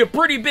that's going to be a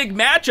pretty big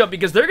matchup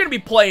because they're going to be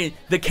playing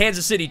the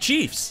Kansas City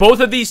Chiefs. Both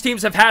of these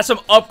teams have had some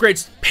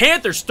upgrades.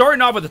 Panthers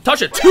starting off with a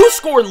touchdown.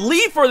 2-score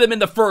lead for them in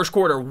the first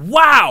quarter.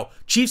 Wow.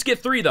 Chiefs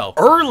get 3, though.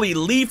 Early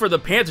lead for the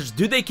Panthers.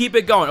 Do they keep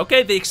it going?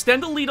 Okay, they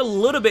extend the lead a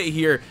little bit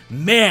here.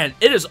 Man,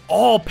 it is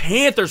all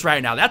Panthers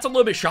right now. That's a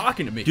little bit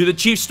shocking to me. Do the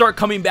Chiefs start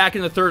coming back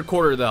in the third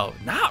quarter, though?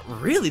 Not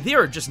really. They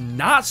are just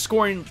not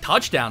scoring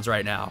touchdowns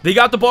right now. They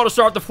got the ball to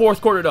start the fourth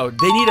quarter, though.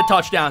 They need a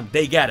touchdown.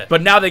 They get it.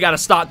 But now they got to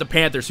stop the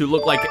Panthers, who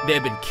look like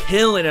they've been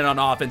killing it on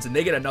offense, and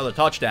they get another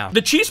touchdown.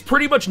 The Chiefs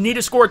pretty much need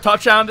to score a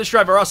touchdown on this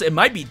drive, or else it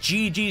might be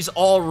GG's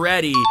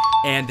already,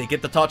 and they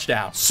get the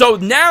touchdown. So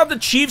now the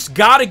Chiefs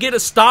got to get a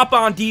stop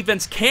on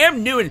defense.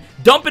 Cam Newton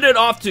dumping it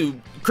off to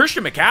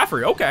Christian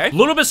McCaffrey. Okay. A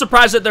little bit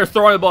surprised that they're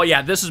throwing the ball.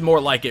 Yeah, this is more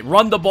like it.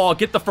 Run the ball,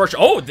 get the first.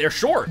 Oh, they're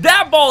short.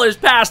 That ball is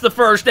past the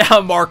first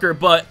down marker.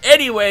 But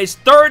anyways,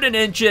 3rd and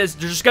inches.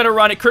 They're just going to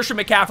run it. Christian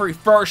McCaffrey,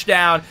 first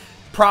down.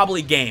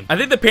 probably game. I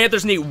think the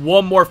Panthers need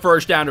one more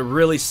first down to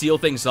really seal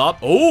things up.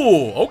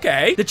 Oh,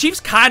 okay. The Chiefs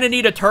kind of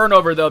need a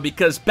turnover, though,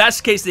 because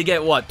best case they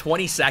get, what,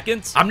 20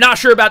 seconds? I'm not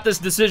sure about this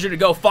decision to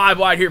go 5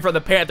 wide here for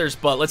the Panthers,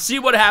 but let's see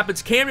what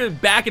happens. Cam Newton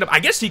backing up. I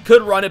guess he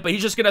could run it, but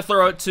he's just going to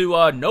throw it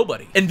to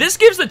nobody. And this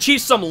gives the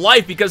Chiefs some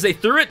life because they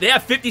threw it. They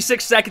have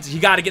 56 seconds.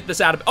 You got to get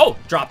this out of... Oh,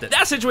 dropped it.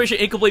 That situation,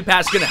 incomplete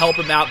pass is going to help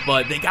him out,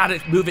 but they got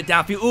to move it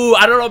downfield. Ooh,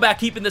 I don't know about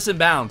keeping this in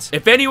bounds.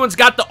 If anyone's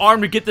got the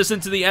arm to get this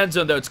into the end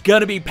zone, though, it's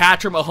going to be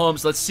Patrick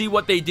Mahomes. Let's see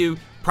what they do.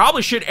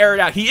 Probably should air it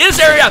out. He is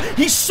airing out.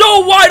 He's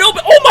so wide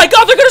open. Oh my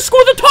God, they're going to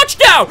score the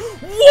touchdown.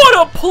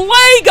 What a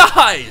play,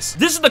 guys.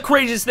 This is the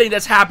craziest thing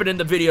that's happened in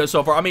the video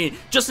so far. I mean,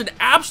 just an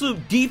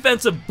absolute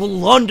defensive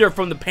blunder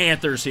from the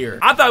Panthers here.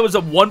 I thought it was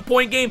a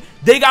 1-point game.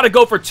 They got to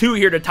go for 2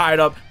 here to tie it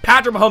up.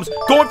 Patrick Mahomes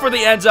going for the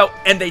end zone,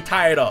 and they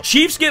tie it up.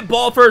 Chiefs get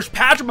ball first.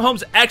 Patrick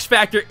Mahomes' X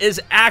factor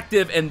is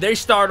active, and they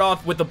start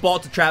off with the ball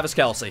to Travis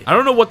Kelce. I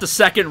don't know what the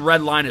second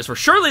red line is for.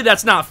 Surely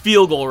that's not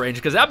field goal range,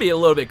 because that'd be a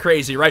little bit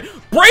crazy, right?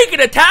 Breaking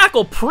a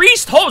tackle.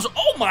 Priest Holmes.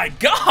 Oh my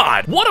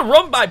God. What a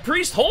run by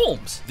Priest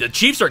Holmes. The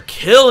Chiefs are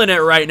killing it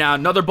right now.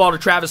 Another ball to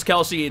Travis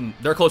Kelce, and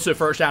they're close to a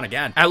first down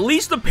again. At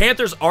least the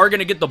Panthers are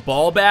going to get the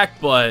ball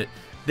back, but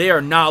they are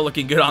not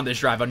looking good on this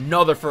drive.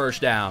 Another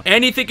first down.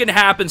 Anything can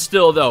happen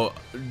still, though.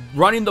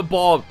 Running the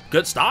ball,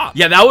 good stop.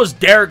 Yeah, that was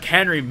Derrick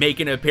Henry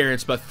making an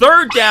appearance, but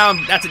third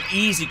down, that's an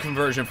easy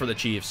conversion for the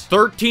Chiefs.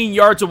 13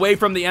 yards away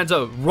from the end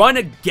zone. Run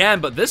again,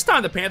 but this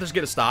time the Panthers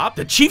get a stop.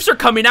 The Chiefs are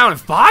coming out in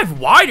 5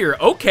 wide here.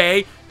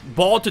 Okay.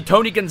 Ball to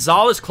Tony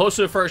Gonzalez, close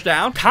to the first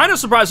down. Kind of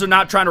surprised they're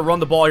not trying to run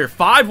the ball here.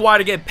 5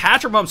 wide again.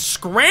 Patrick Mahomes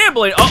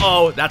scrambling.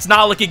 Uh-oh, that's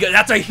not looking good.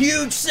 That's a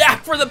huge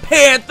sack for the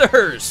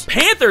Panthers.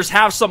 Panthers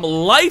have some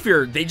life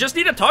here. They just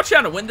need a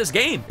touchdown to win this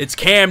game. It's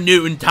Cam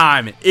Newton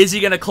time. Is he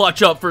going to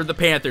clutch up for the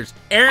Panthers?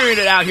 Airing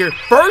it out here.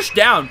 First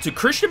down to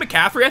Christian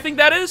McCaffrey, I think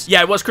that is.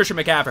 Yeah, it was Christian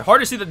McCaffrey.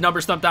 Hard to see the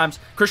numbers sometimes.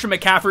 Christian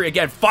McCaffrey,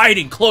 again,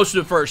 fighting close to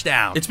the first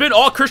down. It's been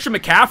all Christian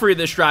McCaffrey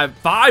this drive.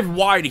 5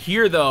 wide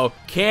here, though.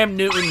 Cam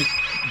Newton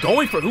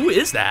going for... Who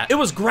is that? It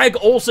was Greg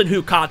Olsen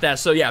who caught that.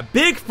 So, yeah,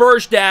 big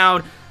first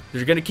down.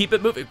 They're going to keep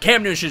it moving.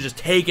 Cam Newton should just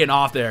take it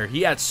off there.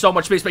 He had so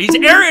much space, but he's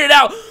airing it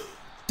out.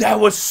 That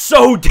was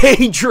so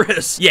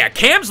dangerous. Yeah,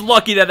 Cam's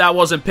lucky that that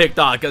wasn't picked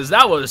off because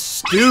that was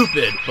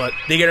stupid. But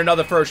they get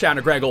another first down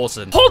to Greg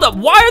Olsen. Hold up.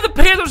 Why are the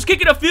Panthers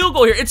kicking a field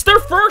goal here? It's their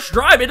first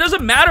drive. It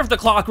doesn't matter if the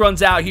clock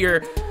runs out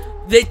here.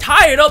 They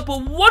tie it up,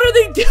 but what are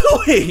they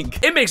doing?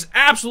 It makes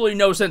absolutely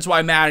no sense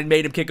why Madden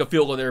made him kick a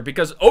field goal there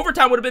because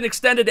overtime would have been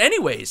extended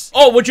anyways.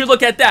 Oh, would you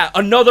look at that?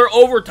 Another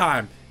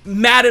overtime.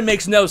 Madden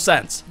makes no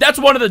sense. That's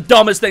one of the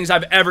dumbest things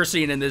I've ever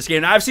seen in this game.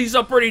 And I've seen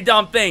some pretty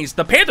dumb things.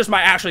 The Panthers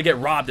might actually get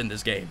robbed in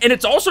this game. And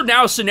it's also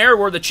now a scenario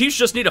where the Chiefs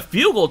just need a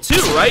field goal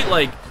too, right?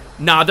 Like,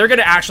 nah, they're going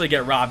to actually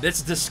get robbed.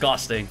 It's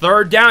disgusting.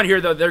 Third down here,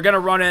 though. They're going to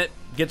run it.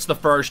 Gets the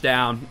first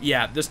down.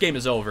 Yeah, this game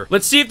is over.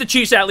 Let's see if the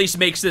Chiefs at least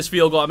makes this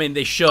field goal. I mean,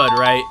 they should,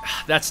 right?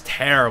 That's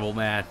terrible,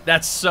 man.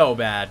 That's so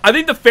bad. I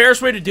think the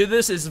fairest way to do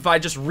this is if I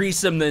just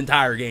resim the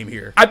entire game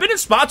here. I've been in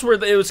spots where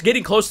it was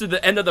getting close to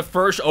the end of the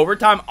first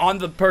overtime on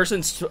the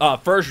person's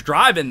first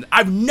drive, and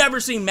I've never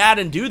seen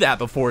Madden do that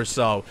before,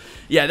 so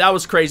yeah, that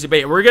was crazy.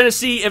 But we're going to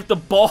see if the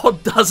ball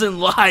doesn't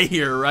lie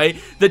here, right?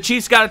 The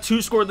Chiefs got a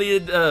 2-score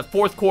lead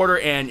fourth quarter,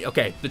 and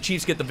okay, the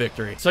Chiefs get the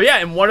victory. So yeah,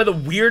 in one of the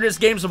weirdest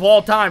games of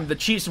all time, the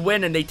Chiefs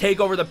win and they take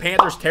over the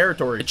Panthers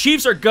territory. The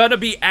Chiefs are gonna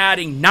be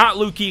adding not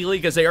Luke Kuechly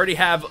because they already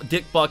have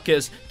Dick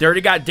Butkus. They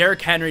already got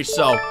Derrick Henry,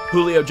 so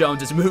Julio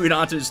Jones is moving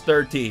on to his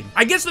third team.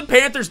 I guess the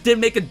Panthers did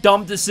make a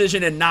dumb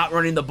decision in not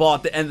running the ball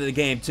at the end of the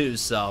game too,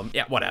 so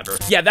yeah, whatever.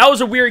 Yeah, that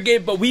was a weird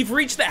game, but we've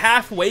reached the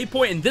halfway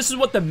point, and this is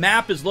what the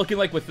map is looking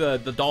like with the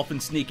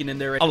Dolphins sneaking in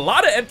there. A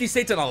lot of empty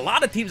states and a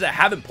lot of teams that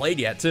haven't played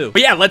yet too.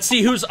 But yeah, let's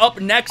see who's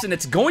up next, and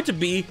it's going to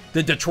be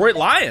the Detroit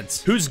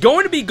Lions, who's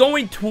going to be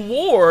going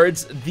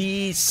towards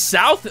the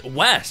Southwest.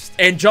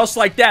 And just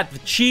like that, the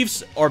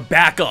Chiefs are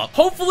back up.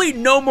 Hopefully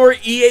no more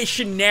EA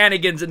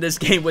shenanigans in this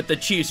game with the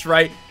Chiefs,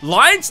 right?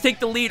 Lions take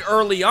the lead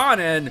early on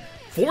and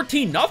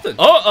 14-0.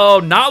 Uh-oh,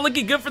 not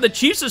looking good for the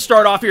Chiefs to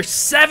start off here.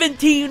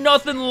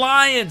 17-0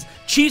 Lions.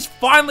 Chiefs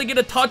finally get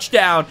a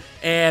touchdown,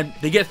 and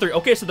they get 3.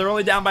 Okay, so they're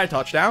only down by a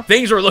touchdown.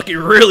 Things are looking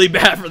really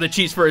bad for the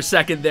Chiefs for a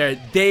second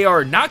there. They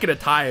are not going to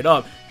tie it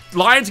up.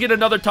 Lions get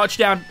another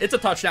touchdown. It's a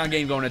touchdown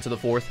game going into the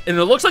fourth. And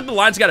it looks like the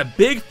Lions got a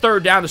big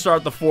third down to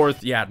start the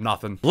fourth. Yeah,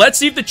 nothing. Let's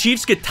see if the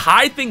Chiefs could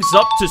tie things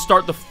up to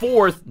start the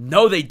fourth.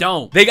 No, they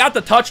don't. They got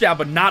the touchdown,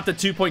 but not the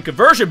 2-point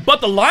conversion.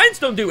 But the Lions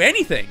don't do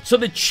anything. So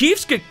the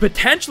Chiefs could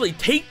potentially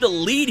take the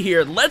lead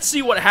here. Let's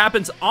see what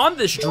happens on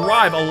this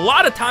drive. A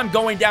lot of time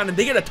going down, and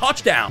they get a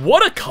touchdown.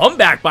 What a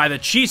comeback by the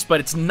Chiefs, but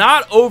it's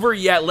not over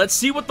yet. Let's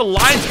see what the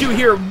Lions do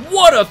here.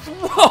 What a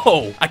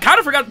throw. I kind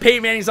of forgot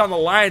Peyton Manning's on the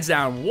Lions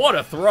now. What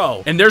a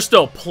throw. And there's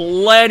still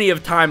plenty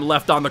of time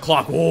left on the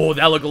clock. Oh,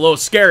 that looked a little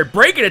scary.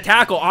 Breaking a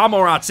tackle,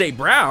 Amon-Ra St.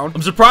 Brown.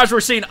 I'm surprised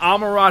we're seeing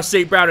Amon-Ra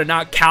St. Brown and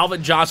not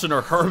Calvin Johnson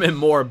or Herman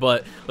Moore,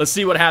 but let's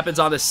see what happens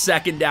on the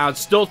second down.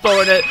 Still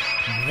throwing it.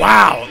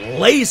 Wow,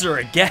 laser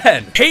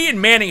again.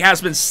 Peyton Manning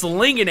has been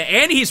slinging it,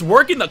 and he's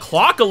working the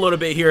clock a little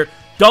bit here.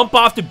 dump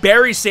off to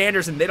Barry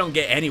Sanders, and they don't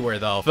get anywhere,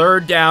 though.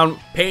 Third down,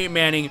 Peyton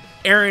Manning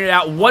airing it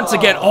out once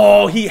again.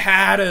 Oh, he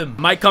had him.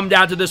 Might come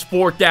down to this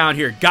fourth down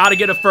here. Got to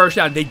get a first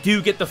down. They do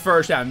get the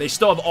first down. They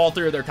still have all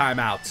 3 of their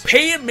timeouts.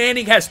 Peyton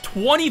Manning has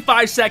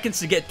 25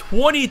 seconds to get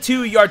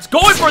 22 yards.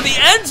 Going for the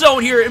end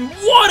zone here, and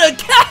what a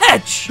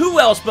catch! Who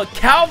else but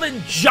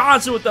Calvin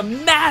Johnson with a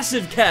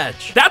massive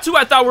catch? That's who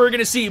I thought we were going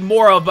to see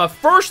more of. A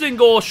first and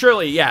goal,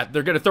 surely. Yeah,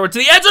 they're going to throw it to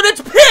the end zone.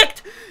 It's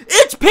picked!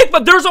 It's picked,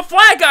 but there's a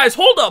flag, guys.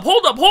 Hold up,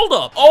 hold up, hold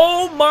up.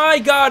 Oh my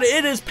God,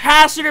 it is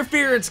pass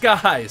interference,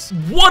 guys.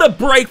 What a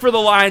break for the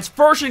Lions.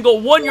 First and goal,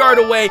 1 yard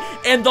away,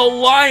 and the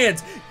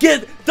Lions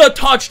get the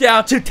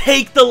touchdown to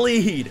take the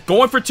lead.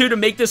 Going for 2 to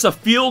make this a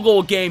field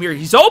goal game here.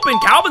 He's open.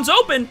 Calvin's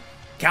open.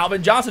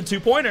 Calvin Johnson,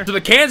 2-pointer. So the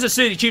Kansas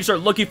City Chiefs are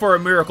looking for a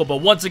miracle, but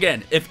once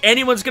again, if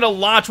anyone's going to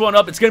launch one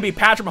up, it's going to be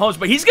Patrick Mahomes,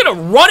 but he's going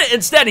to run it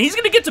instead, and he's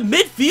going to get to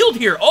midfield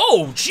here.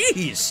 Oh,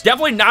 jeez.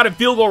 Definitely not in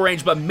field goal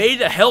range, but made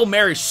the Hail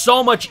Mary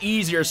so much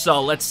easier.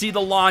 So let's see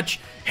the launch.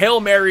 Hail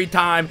Mary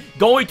time,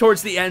 going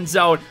towards the end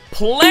zone.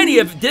 Plenty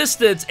of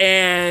distance,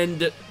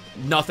 and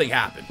nothing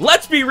happened.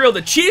 Let's be real,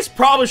 the Chiefs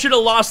probably should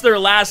have lost their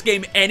last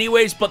game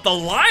anyways, but the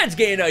Lions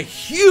gained a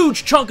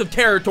huge chunk of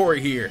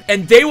territory here,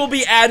 and they will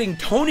be adding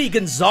Tony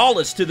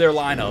Gonzalez to their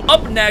lineup.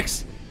 Up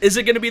next, is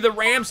it going to be the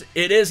Rams?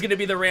 It is going to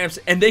be the Rams,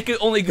 and they can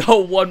only go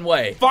one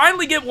way.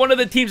 Finally get one of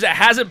the teams that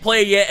hasn't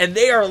played yet, and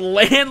they are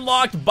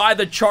landlocked by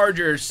the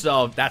Chargers,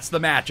 so that's the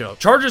matchup.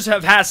 Chargers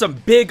have had some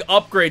big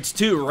upgrades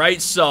too, right?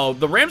 So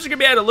the Rams are going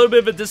to be at a little bit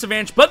of a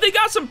disadvantage, but they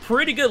got some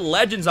pretty good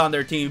legends on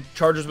their team.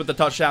 Chargers with the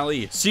touchdown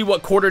lead. See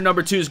what quarter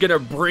number 2 is going to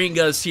bring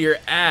us here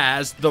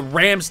as the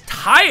Rams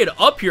tie it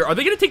up here. Are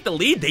they going to take the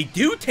lead? They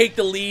do take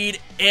the lead,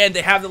 and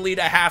they have the lead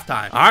at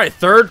halftime. All right,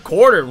 third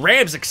quarter.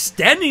 Rams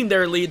extending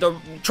their lead. The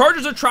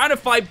Chargers are trying to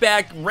fight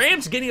back.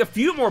 Rams getting a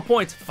few more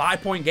points.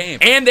 5-point game.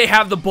 And they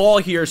have the ball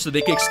here, so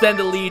they can extend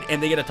the lead,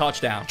 and they get a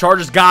touchdown.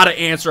 Chargers got to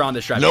answer on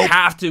this drive. Nope. They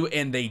have to,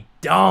 and they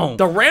don't.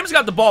 The Rams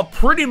got the ball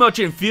pretty much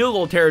in field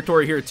goal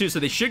territory here too,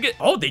 so they should get...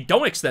 Oh, they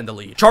don't extend the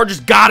lead.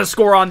 Chargers got to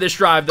score on this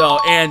drive though,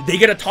 and they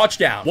get a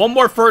touchdown. One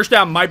more first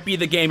down might be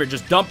the game here.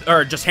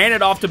 Just hand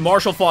it off to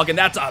Marshall Faulk, and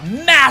that's a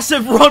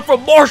massive run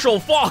from Marshall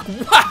Faulk.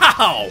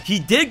 Wow. He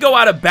did go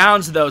out of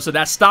bounds though, so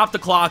that stopped the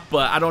clock,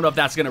 but I don't know if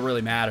that's going to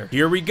really matter.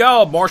 Here we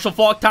go. Marshall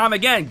Faulk time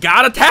again.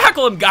 Got to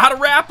tackle him. Got to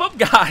wrap up,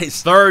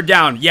 guys. Third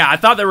down. Yeah, I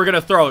thought they were going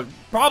to throw it.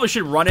 Probably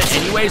should run it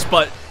anyways,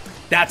 but...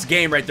 That's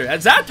game right there.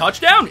 Is that a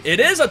touchdown?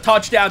 It is a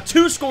touchdown.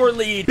 2-score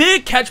lead.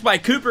 Big catch by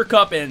Cooper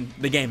Kupp, and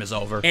the game is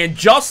over. And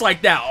just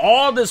like that,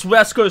 all this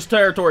West Coast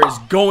territory is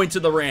going to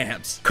the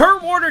Rams.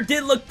 Kurt Warner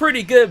did look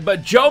pretty good,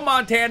 but Joe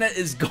Montana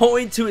is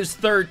going to his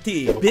third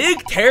team. Big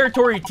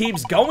territory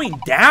teams going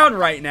down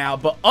right now,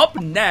 but up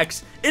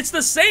next, it's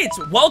the Saints.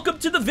 Welcome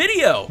to the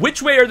video.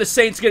 Which way are the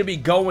Saints going to be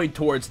going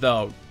towards,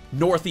 though?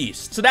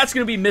 Northeast. So that's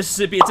going to be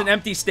Mississippi. It's an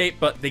empty state,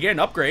 but they get an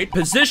upgrade.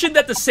 Position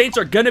that the Saints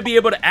are going to be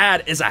able to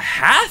add is a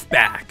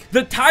halfback.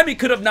 The timing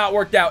could have not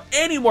worked out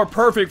any more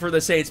perfect for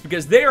the Saints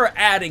because they are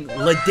adding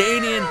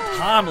LaDainian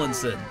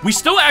Tomlinson. We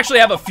still actually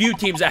have a few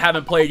teams that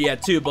haven't played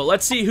yet too, but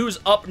let's see who's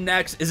up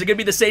next. Is it going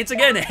to be the Saints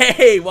again?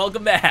 Hey,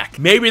 welcome back.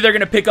 Maybe they're going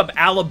to pick up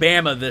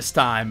Alabama this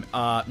time.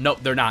 Nope,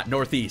 they're not.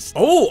 Northeast.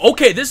 Oh,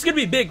 okay. This is going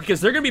to be big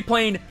because they're going to be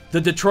playing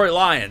the Detroit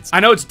Lions. I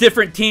know it's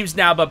different teams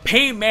now, but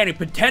Peyton Manning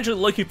potentially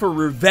looking for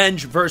revenge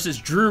versus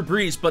Drew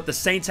Brees, but the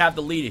Saints have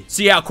the lead.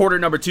 See how quarter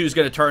number 2 is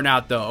going to turn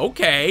out, though.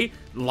 Okay.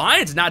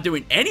 Lions not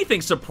doing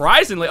anything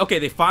surprisingly. Okay,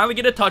 they finally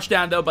get a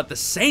touchdown, though, but the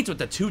Saints with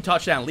the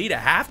 2-touchdown lead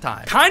at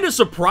halftime. Kind of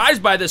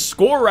surprised by this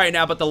score right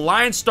now, but the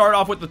Lions start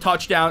off with the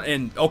touchdown,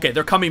 and okay,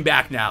 they're coming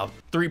back now.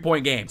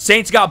 3-point game.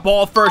 Saints got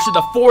ball first in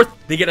the fourth.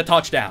 They get a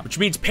touchdown, which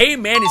means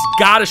Peyton Manning's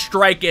got to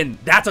strike in.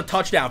 That's a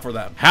touchdown for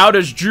them. How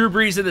does Drew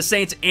Brees and the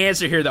Saints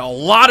answer here, though? A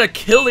lot of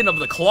killing of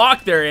the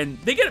clock there, and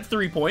they get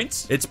 3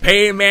 points. It's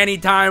Peyton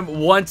Manning time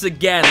once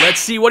again.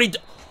 Let's see what he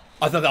does.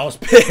 I thought that was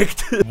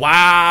picked.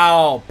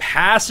 Wow.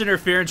 Pass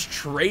interference,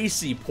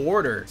 Tracy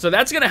Porter. So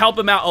that's going to help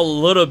him out a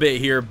little bit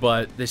here,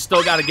 but they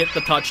still got to get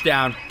the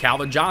touchdown.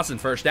 Calvin Johnson,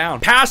 first down.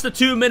 Past the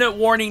 2-minute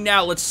warning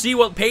now. Let's see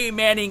what Peyton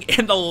Manning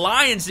and the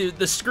Lions do.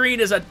 The screen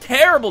is a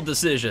terrible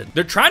decision.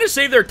 They're trying to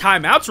save their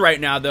timeouts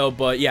right now, though,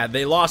 but yeah,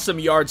 they lost some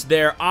yards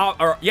there.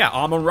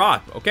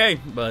 Amon-Ra. Okay,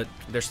 but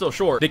they're still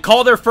short. They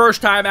call their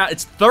first timeout.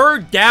 It's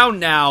third down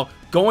now.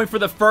 Going for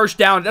the first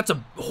down. That's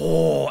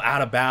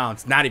out of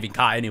bounds. Not even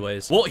caught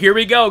anyways. Well, here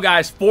we go,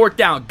 guys. Fourth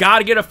down. Got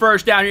to get a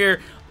first down here.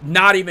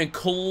 Not even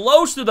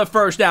close to the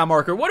first down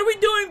marker. What are we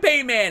doing,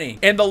 Peyton Manning?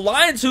 And the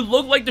Lions, who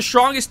look like the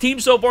strongest team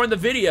so far in the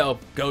video,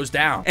 goes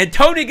down. And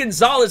Tony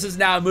Gonzalez is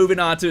now moving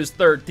on to his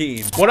third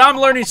team. What I'm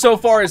learning so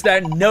far is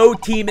that no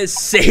team is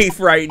safe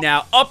right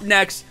now. Up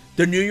next,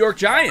 the New York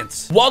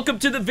Giants. Welcome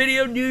to the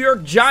video, New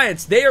York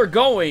Giants. They are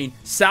going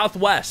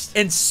southwest.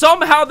 And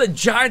somehow the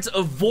Giants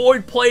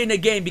avoid playing a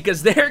game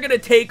because they're going to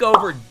take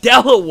over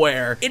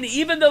Delaware. And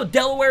even though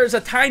Delaware is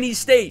a tiny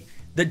state,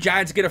 the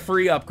Giants get a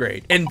free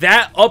upgrade. And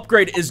that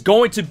upgrade is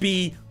going to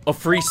be a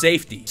free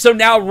safety. So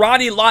now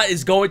Ronnie Lott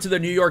is going to the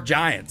New York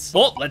Giants.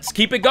 Well, let's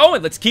keep it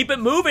going. Let's keep it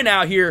moving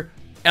out here.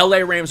 LA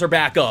Rams are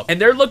back up, and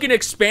they're looking to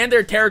expand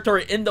their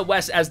territory in the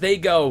West as they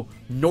go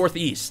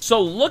northeast.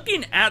 So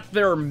looking at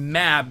their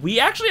map, we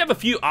actually have a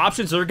few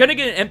options. They're going to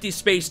get an empty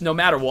space no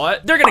matter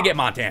what. They're going to get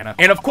Montana.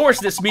 And of course,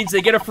 this means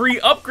they get a free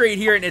upgrade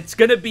here, and it's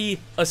going to be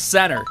a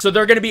center. So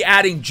they're going to be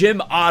adding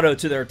Jim Otto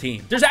to their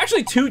team. There's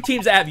actually two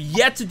teams that have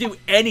yet to do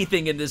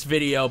anything in this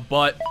video,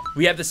 but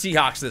we have the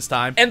Seahawks this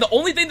time. And the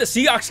only thing the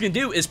Seahawks can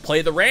do is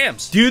play the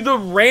Rams. Do the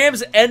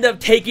Rams end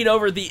up taking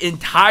over the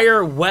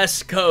entire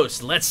West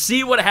Coast? Let's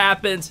see what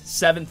happens.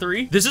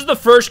 7-3. This is the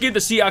first game the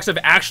Seahawks have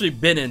actually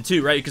been in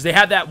too, right? Because they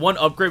had that one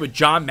upgrade with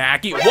John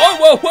Mackey.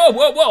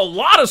 Whoa. A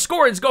lot of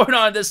scoring's going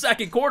on in this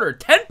second quarter.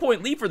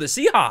 10-point lead for the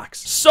Seahawks.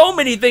 So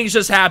many things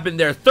just happened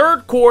there.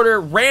 Third quarter,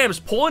 Rams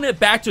pulling it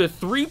back to a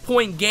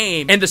 3-point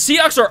game. And the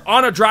Seahawks are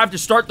on a drive to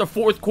start the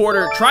fourth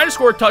quarter, trying to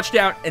score a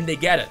touchdown, and they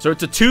get it. So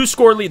it's a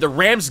 2-score lead. The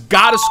Rams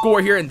got to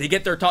score here, and they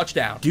get their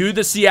touchdown. Do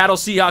the Seattle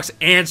Seahawks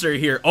answer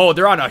here? Oh,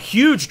 they're on a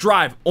huge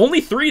drive. Only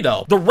 3,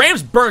 though. The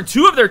Rams burn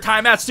 2 of their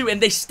timeouts, too, and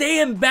they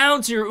stay in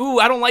bounds here. Ooh,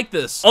 I don't like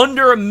this.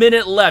 Under a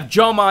minute left.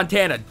 Joe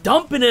Montana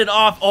dumping it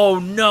off. Oh,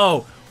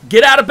 no.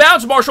 Get out of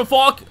bounds, Marshall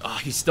Faulk. Oh,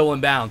 he's still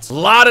in bounds. A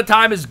lot of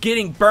time is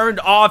getting burned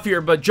off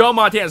here, but Joe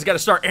Montana's got to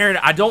start airing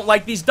it. I don't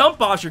like these dump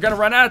offs. You're going to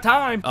run out of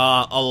time.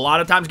 A lot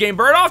of times getting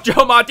burned off,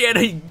 Joe Montana.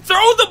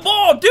 Throw the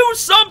ball. Do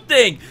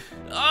something.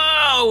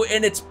 Oh,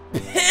 and it's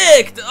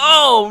picked.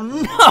 Oh,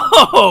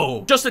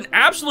 no. Just an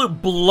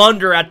absolute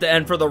blunder at the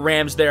end for the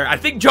Rams there. I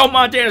think Joe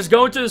Montana's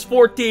going to his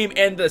 4th team,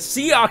 and the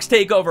Seahawks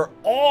take over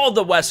all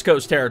the West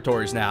Coast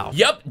territories now.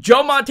 Yep,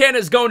 Joe Montana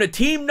is going to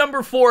team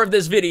number 4 of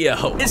this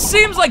video. It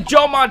seems like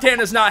Joe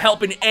Montana's not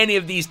helping any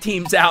of these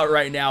teams out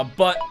right now,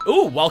 but,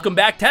 ooh, welcome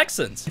back,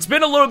 Texans. It's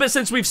been a little bit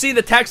since we've seen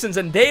the Texans,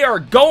 and they are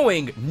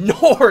going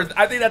north.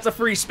 I think that's a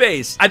free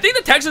space. I think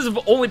the Texans have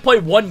only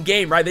played 1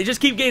 game, right? They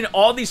just keep getting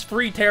all these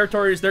free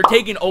territories. They're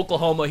taking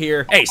Oklahoma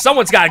here. Hey,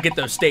 someone's got to get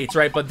those states,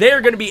 right? But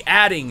they're going to be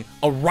adding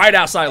a right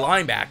outside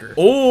linebacker.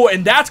 Oh,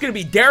 and that's going to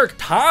be Derek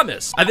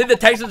Thomas. I think the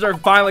Texans are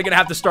finally going to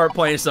have to start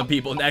playing some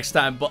people next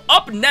time. But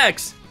up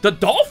next, the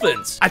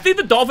Dolphins. I think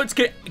the Dolphins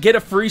can get a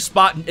free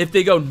spot if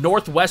they go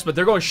northwest, but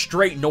they're going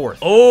straight north.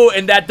 Oh,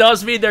 and that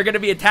does mean they're going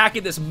to be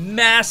attacking this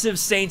massive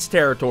Saints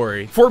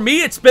territory. For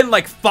me, it's been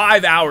like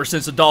 5 hours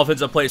since the Dolphins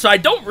have played, so I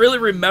don't really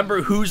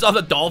remember who's on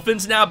the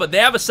Dolphins now, but they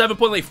have a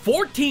 7-point lead,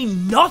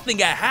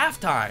 14-0 at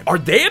halftime. Are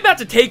they about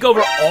to take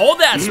over all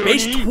that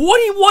space?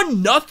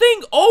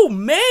 21-0? Oh,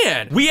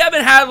 man. We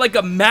haven't had like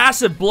a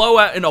massive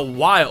blowout in a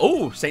while.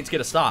 Oh, Saints get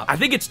a stop. I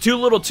think it's too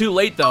little too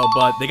late, though,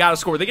 but they got to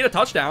score. They get a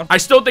touchdown. I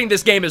still think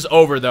this game is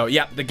over, though.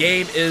 Yeah, the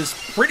game is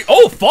pretty...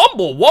 Oh,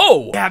 fumble.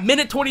 Whoa. Yeah,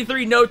 minute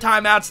 23, no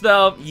timeouts,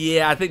 though.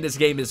 Yeah, I think this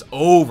game is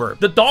over.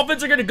 The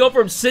Dolphins are going to go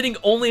from sitting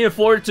only in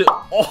Florida to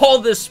all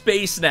this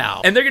space now,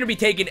 and they're going to be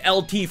taking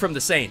LT from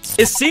the Saints.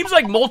 It seems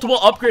like multiple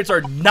upgrades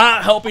are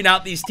not helping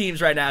out these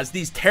teams right now as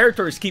these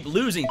territories keep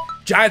losing.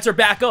 Giants are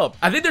back up.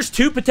 I think there's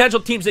 2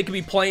 potential teams they could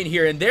be playing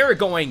here, and they're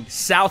going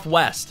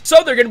southwest.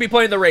 So they're going to be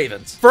playing the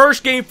Ravens.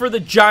 First game for the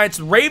Giants.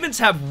 Ravens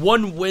have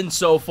 1 win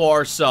so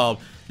far, so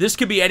this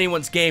could be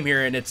anyone's game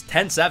here, and it's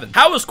 10-7.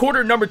 How is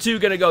quarter number 2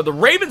 going to go? The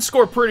Ravens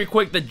score pretty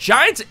quick. The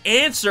Giants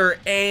answer,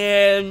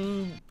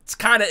 and it's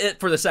kind of it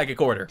for the second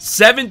quarter.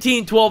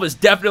 17-12 is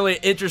definitely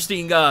an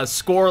interesting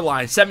score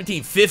line.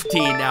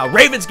 17-15 now.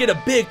 Ravens get a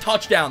big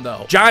touchdown,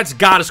 though. Giants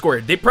got to score.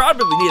 They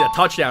probably need a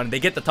touchdown, and they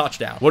get the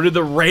touchdown. What do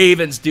the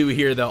Ravens do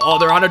here, though? Oh,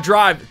 they're on a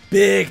drive.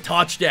 Big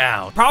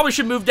touchdown. Probably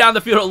should move down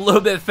the field a little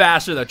bit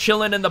faster, though.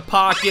 Chilling in the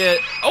pocket.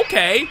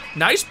 Okay,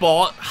 nice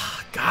ball.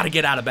 Gotta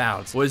get out of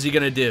bounds. What is he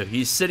gonna do?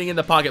 He's sitting in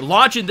the pocket,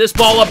 launching this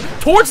ball up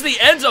towards the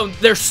end zone.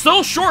 They're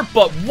still short,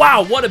 but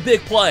wow, what a big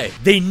play.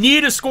 They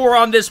need a score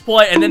on this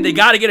play, and then they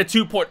gotta get a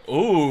 2-point.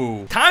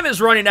 Ooh. Time is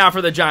running out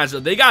for the Giants, though.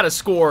 They gotta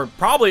score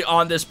probably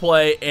on this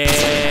play,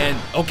 and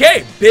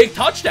okay, big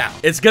touchdown.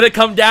 It's gonna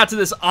come down to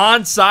this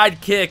onside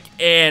kick,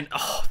 and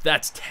oh,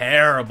 that's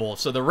terrible.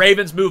 So the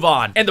Ravens move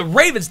on, and the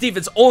Ravens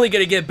defense only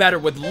gonna get better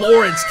with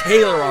Lawrence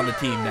Taylor on the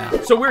team now.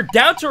 So we're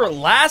down to our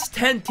last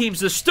 10 teams.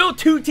 There's still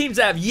 2 teams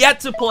that have yet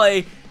to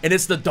play, and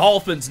it's the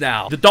Dolphins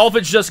now. The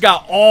Dolphins just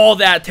got all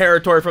that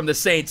territory from the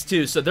Saints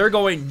too, so they're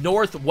going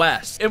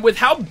northwest. And with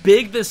how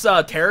big this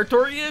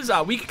territory is,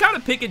 we can kind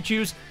of pick and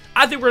choose.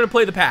 I think we're going to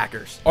play the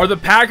Packers. Are the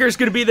Packers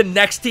going to be the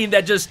next team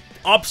that just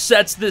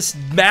upsets this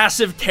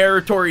massive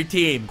territory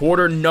team?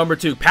 Quarter number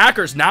 2.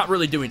 Packers not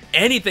really doing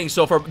anything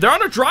so far. They're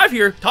on a drive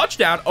here.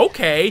 Touchdown.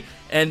 Okay.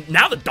 And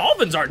now the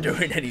Dolphins aren't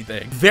doing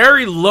anything.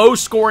 Very low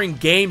scoring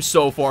game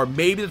so far.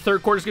 Maybe the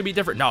third quarter is going to be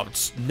different. No,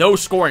 it's no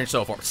scoring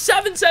so far.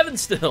 7-7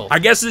 still. I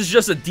guess it's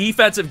just a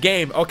defensive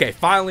game. Okay,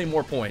 finally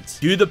more points.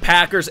 Do the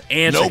Packers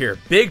answer here?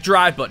 Big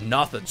drive, but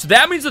nothing. So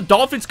that means the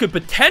Dolphins could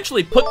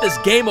potentially put this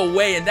game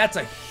away, and that's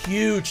a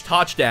huge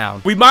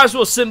touchdown. We might as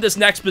well sim this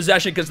next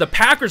possession because the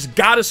Packers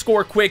got to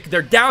score quick.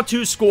 They're down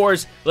 2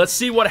 scores. Let's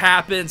see what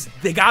happens.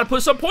 They got to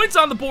put some points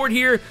on the board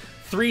here.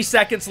 3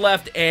 seconds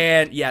left,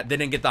 and yeah, they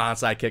didn't get the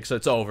onside kick, so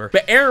it's over.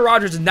 But Aaron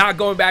Rodgers is not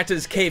going back to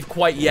his cave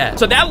quite yet.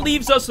 So that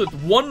leaves us with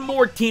one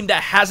more team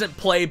that hasn't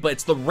played, but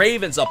it's the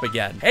Ravens up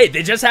again. Hey,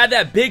 they just had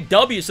that big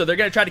W, so they're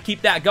going to try to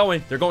keep that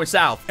going. They're going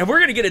south. And we're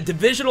going to get a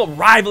divisional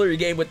rivalry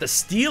game with the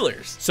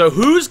Steelers. So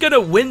who's going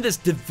to win this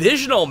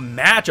divisional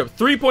matchup?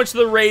 3 points to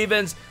the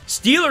Ravens.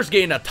 Steelers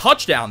getting a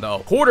touchdown, though.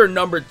 Quarter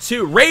number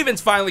 2.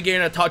 Ravens finally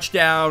getting a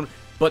touchdown.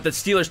 But the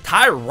Steelers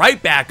tie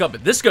right back up.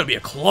 This is going to be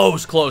a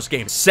close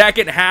game.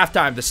 Second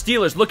halftime, the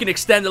Steelers looking to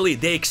extend the lead.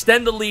 They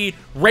extend the lead.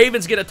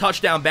 Ravens get a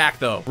touchdown back,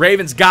 though.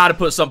 Ravens got to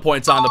put some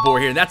points on the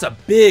board here, and that's a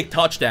big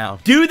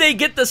touchdown. Do they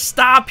get the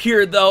stop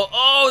here, though?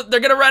 Oh,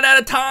 they're going to run out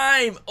of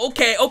time.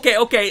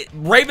 Okay.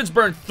 Ravens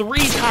burn 3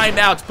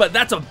 timeouts, but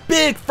that's a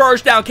big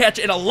first down catch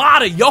and a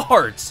lot of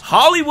yards.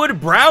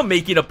 Hollywood Brown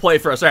making a play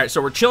for us. All right,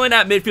 so we're chilling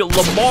at midfield.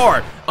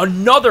 Lamar,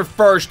 another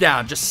first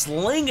down, just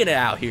slinging it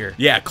out here.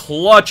 Yeah,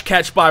 clutch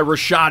catch by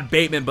Rashad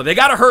Bateman, but they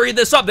got to hurry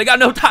this up. They got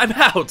no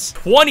timeouts.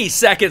 20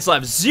 seconds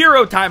left.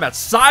 0 timeouts.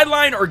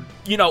 Sideline or,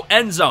 you know,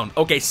 end zone.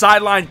 Okay,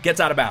 sideline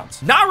gets out of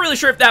bounds. Not really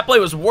sure if that play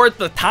was worth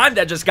the time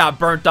that just got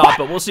burnt off,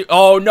 but we'll see.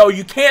 Oh, no,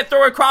 you can't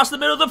throw it across the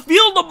middle of the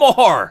field,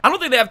 Lamar. I don't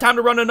think they have time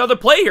to run another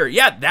play here.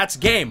 Yeah, that's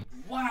game.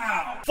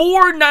 Wow.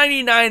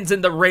 4.99s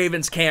and the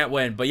Ravens can't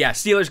win. But yeah,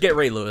 Steelers get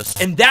Ray Lewis.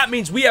 And that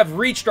means we have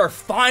reached our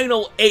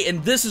final 8.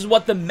 And this is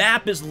what the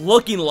map is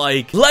looking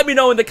like. Let me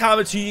know in the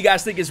comments who you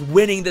guys think is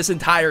winning this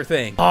entire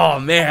thing. Oh,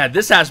 man.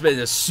 This has been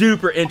a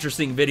super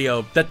interesting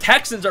video. The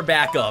Texans are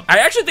back up. I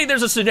actually think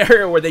there's a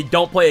scenario where they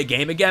don't play a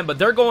game again, but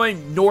they're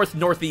going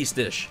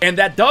northeast-ish. And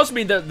that does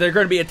mean that they're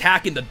going to be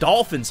attacking the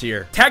Dolphins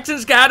here.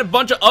 Texans got a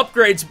bunch of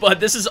upgrades, but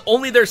this is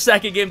only their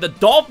second game. The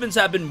Dolphins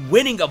have been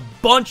winning a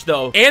bunch,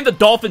 though. And the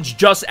Dolphins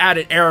just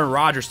added Aaron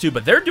Rodgers too,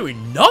 but they're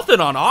doing nothing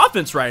on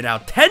offense right now.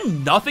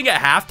 10-0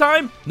 at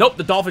halftime. Nope,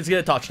 the Dolphins get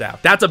a touchdown.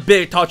 That's a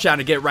big touchdown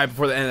to get right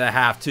before the end of the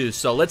half too.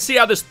 So let's see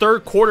how this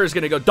third quarter is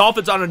going to go.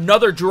 Dolphins on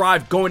another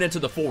drive going into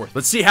the fourth.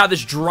 Let's see how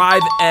this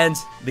drive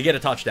ends. They get a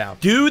touchdown.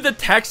 Do the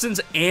Texans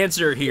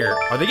answer here?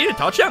 Are they getting a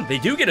touchdown? They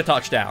do get a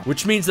touchdown,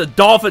 which means the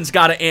Dolphins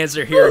got to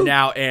answer here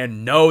now,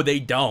 and no, they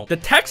don't. The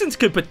Texans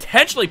could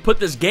potentially put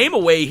this game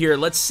away here.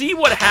 Let's see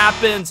what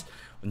happens.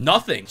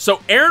 Nothing.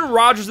 So Aaron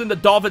Rodgers and the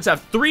Dolphins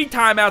have 3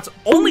 timeouts,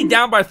 only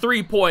down by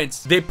 3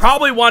 points. They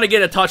probably want to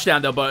get a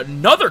touchdown though, but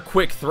another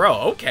quick throw.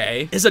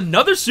 Okay. Is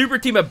another super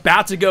team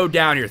about to go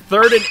down here?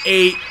 3rd and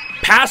 8.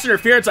 Pass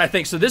interference, I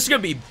think. So this is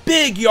going to be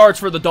big yards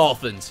for the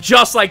Dolphins.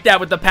 Just like that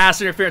with the pass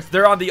interference.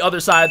 They're on the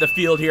other side of the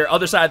field here.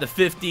 Other side of the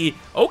 50.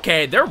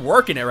 Okay, they're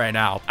working it right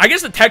now. I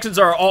guess the Texans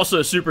are also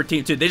a super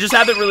team too. They just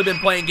haven't really been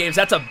playing games.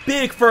 That's a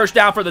big first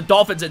down for the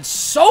Dolphins and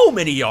so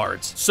many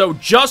yards. So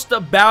just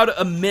about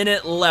a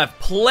minute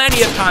left.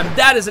 Plenty of time.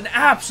 That is an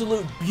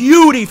absolute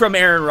beauty from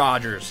Aaron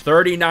Rodgers.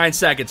 39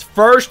 seconds.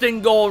 1st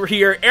and goal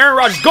here. Aaron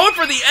Rodgers going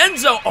for the end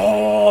zone.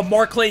 Oh,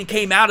 Mark Clayton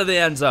came out of the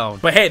end zone.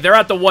 But hey, they're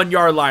at the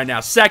 1-yard line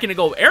now. 2nd and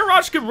goal. Aaron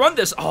Rodgers could run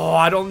this. Oh,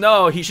 I don't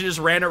know. He should just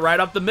ran it right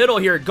up the middle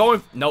here.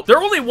 Nope. They're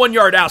only 1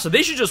 yard out, so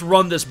they should just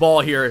run this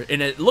ball here.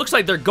 And it looks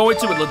like they're going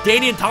to with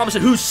LaDainian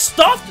Tomlinson, who's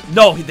stuffed.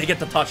 No, they get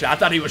the touchdown. I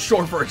thought he was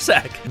short for a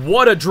sec.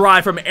 What a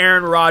drive from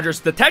Aaron Rodgers.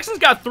 The Texans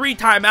got 3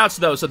 timeouts,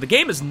 though, so the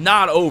game is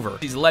not over.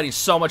 He's letting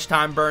so much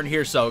time burn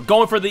here, so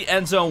going for the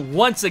end zone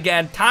once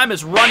again. Time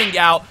is running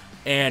out.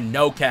 And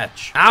no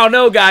catch. I don't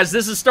know, guys.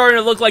 This is starting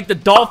to look like the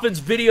Dolphins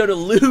video to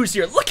lose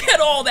here. Look at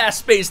all that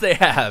space they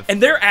have.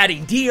 And they're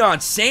adding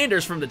Deion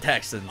Sanders from the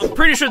Texans. I'm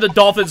pretty sure the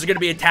Dolphins are going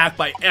to be attacked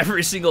by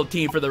every single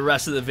team for the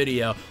rest of the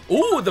video.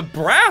 Ooh, the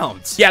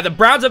Browns. Yeah, the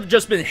Browns have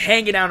just been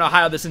hanging out in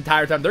Ohio this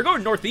entire time. They're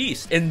going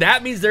northeast. And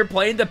that means they're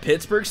playing the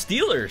Pittsburgh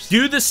Steelers.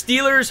 Do the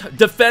Steelers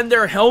defend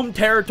their home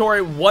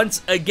territory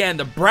once again?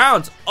 The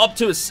Browns up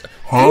to a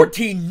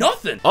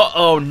 14-0.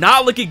 Uh-oh,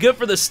 not looking good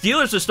for the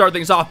Steelers to start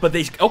things off, but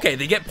they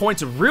get points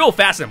real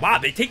fast, and wow,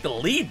 they take the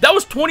lead. That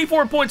was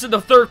 24 points in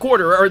the 3rd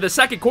quarter, or the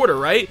 2nd quarter,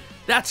 right?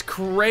 That's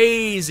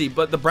crazy,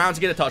 but the Browns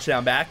get a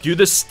touchdown back. Do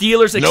the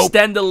Steelers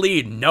extend the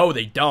lead? No,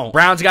 they don't.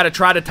 Browns got to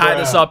try to tie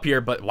this up here,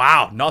 but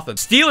wow, nothing.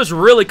 Steelers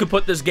really could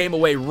put this game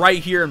away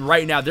right here and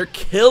right now. They're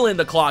killing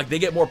the clock. They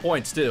get more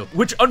points too,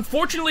 which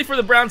unfortunately for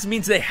the Browns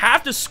means they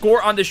have to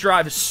score on this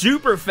drive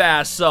super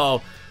fast,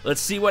 so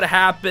let's see what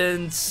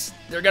happens.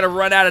 They're going to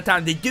run out of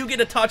time. They do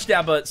get a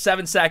touchdown, but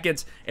 7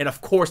 seconds, and of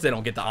course they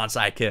don't get the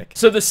onside kick.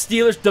 So the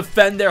Steelers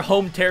defend their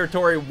home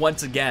territory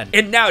once again.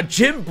 And now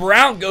Jim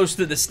Brown goes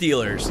to the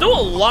Steelers. Still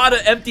a lot of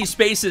empty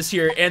spaces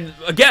here, and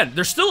again,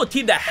 there's still a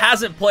team that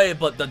hasn't played,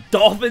 but the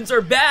Dolphins are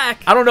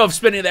back. I don't know if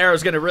spinning the arrow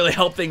is going to really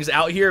help things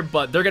out here,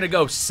 but they're going to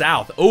go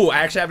south. Oh, I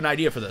actually have an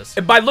idea for this.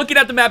 And by looking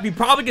at the map, you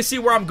probably can see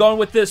where I'm going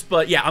with this,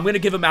 but yeah, I'm going to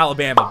give them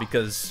Alabama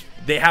because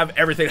they have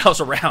everything else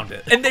around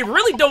it. And they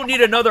really don't need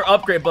another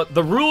upgrade, but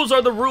the rules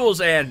are the rules,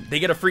 and they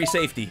get a free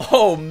safety.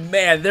 Oh,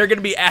 man, they're going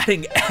to be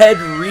adding Ed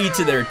Reed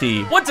to their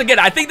team. Once again,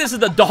 I think this is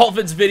the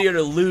Dolphins video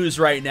to lose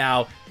right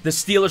now. the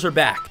Steelers are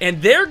back.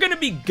 And they're going to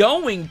be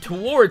going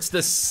towards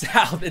the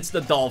south. It's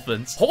the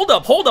Dolphins. Hold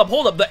up.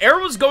 The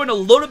arrow's going a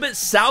little bit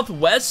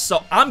southwest,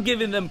 so I'm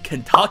giving them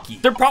Kentucky.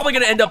 They're probably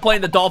going to end up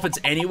playing the Dolphins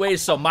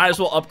anyways, so might as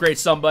well upgrade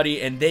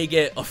somebody, and they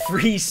get a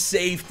free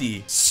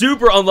safety.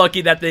 Super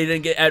unlucky that they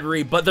didn't get Ed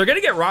Reed, but they're going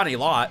to get Ronnie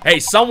Lott. Hey,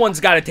 someone's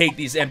got to take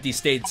these empty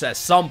states at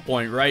some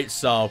point, right?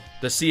 So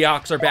the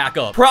Seahawks are back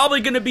up.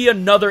 Probably going to be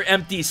another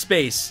empty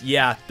space.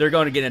 Yeah, they're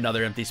going to get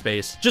another empty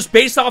space. Just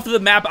based off of the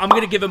map, I'm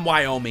going to give them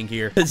Wyoming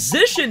here.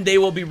 Position they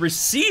will be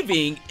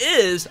receiving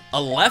is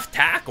a left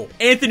tackle.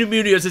 Anthony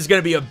Munoz is going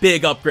to be a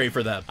big upgrade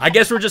for them. I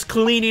guess we're just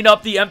cleaning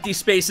up the empty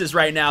spaces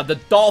right now. The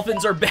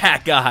Dolphins are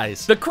back,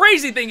 guys. The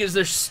crazy thing is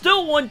there's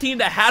still one team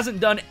that hasn't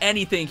done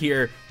anything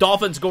here.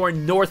 Dolphins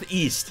going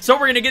northeast. So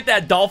we're going to get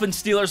that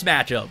Dolphins-Steelers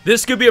matchup.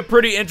 This could be a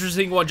pretty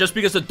interesting one just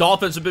because the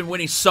Dolphins have been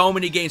winning so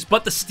many games,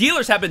 but the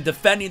Steelers have been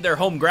defending their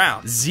home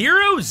ground.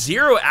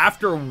 0-0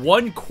 after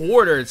one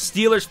quarter.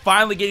 Steelers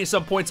finally getting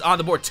some points on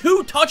the board.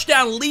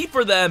 2-touchdown lead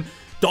for them.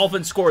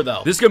 Dolphins score,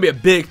 though. This is going to be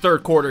a big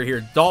third quarter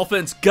here.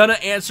 Dolphins gonna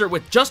answer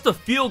with just a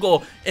field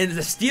goal, and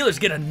the Steelers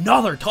get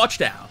another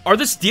touchdown. Are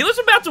the Steelers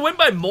about to win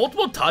by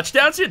multiple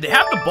touchdowns here? They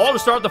have the ball to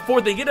start the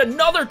fourth. They get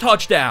another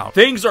touchdown.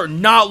 Things are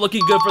not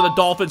looking good for the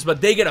Dolphins,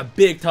 but they get a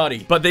big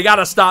tutty. But they got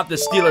to stop the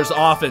Steelers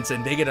offense,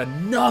 and they get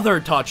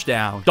another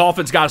touchdown.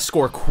 Dolphins got to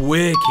score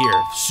quick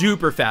here.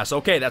 Super fast.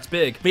 Okay, that's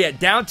big. But yeah,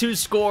 down 2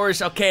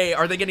 scores. Okay,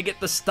 are they going to get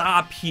the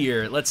stop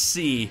here? Let's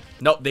see.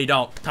 Nope, they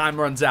don't. Time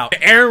runs out.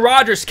 Aaron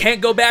Rodgers can't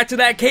go back to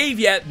that cave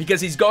yet because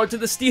he's going to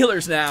the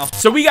Steelers now.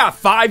 So we got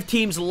 5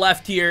 teams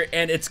left here,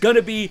 and it's going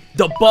to be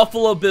the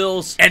Buffalo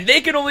Bills, and they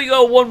can only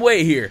go one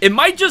way here. It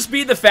might just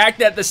be the fact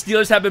that the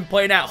Steelers have been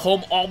playing at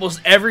home almost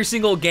every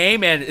single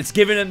game, and it's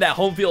giving them that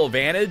home field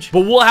advantage.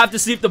 But we'll have to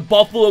see if the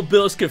Buffalo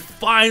Bills can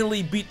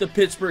finally beat the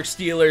Pittsburgh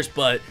Steelers,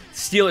 but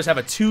Steelers have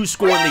a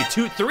 2-score lead,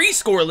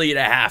 3-score lead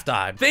at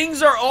halftime.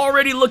 Things are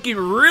already looking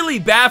really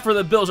bad for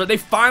the Bills. Are they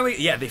finally?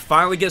 Yeah, they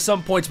finally get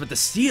some points, but the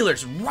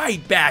Steelers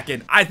right back,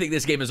 and I think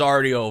this game is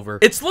already over.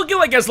 It's looking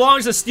like as long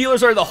as the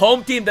Steelers are the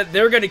home team that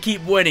they're going to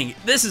keep winning.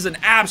 This is an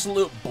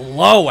absolute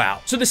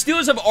blowout. So the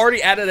Steelers have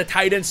already added a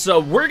tight end, so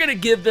we're going to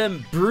give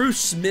them Bruce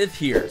Smith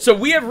here. So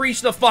we have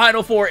reached the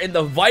Final Four, and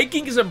the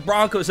Vikings and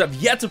Broncos have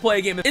yet to play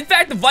a game. In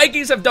fact, the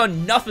Vikings have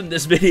done nothing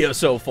this video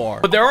so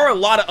far, but there are a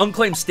lot of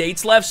unclaimed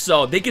states left,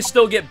 so they can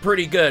still get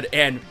pretty good,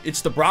 and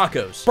it's the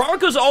Broncos.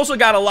 Broncos also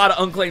got a lot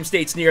of unclaimed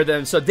states near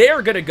them, so they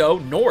are going to go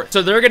north.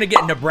 So they're going to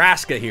get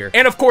Nebraska here.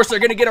 And of course, they're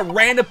going to get a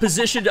random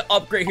position to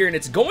upgrade here, and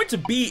it's going to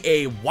be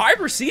a wide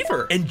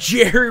receiver. And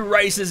Jerry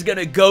Rice is going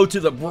to go to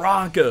the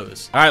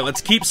Broncos. All right,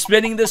 let's keep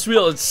spinning this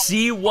wheel and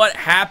see what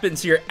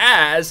happens here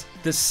as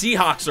the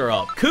Seahawks are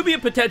up. Could be a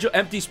potential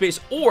empty space,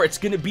 or it's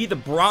going to be the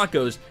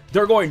Broncos.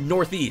 They're going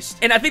northeast.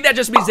 And I think that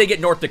just means they get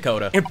North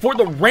Dakota. And for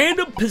the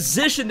random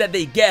position that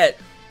they get,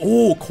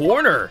 oh,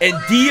 corner. And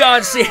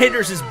Deion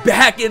Sanders is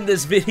back in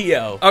this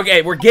video.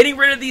 Okay, we're getting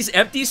rid of these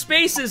empty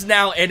spaces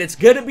now, and it's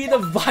gonna be the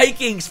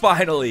Vikings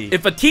finally.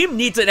 If a team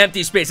needs an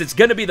empty space, it's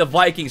gonna be the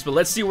Vikings, but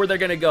let's see where they're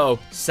gonna go.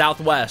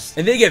 Southwest.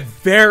 And they get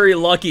very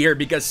lucky here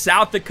because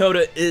South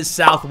Dakota is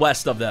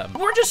southwest of them.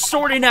 We're just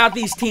sorting out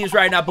these teams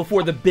right now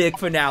before the big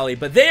finale,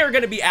 but they are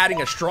gonna be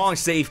adding a strong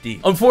safety.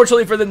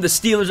 Unfortunately for them, the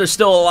Steelers are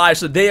still alive,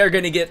 so they are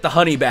gonna get the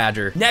Honey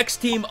Badger. Next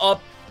team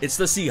up, it's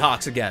the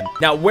Seahawks again.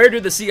 Now, where do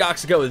the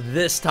Seahawks go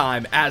this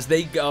time as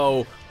they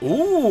go?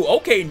 Ooh,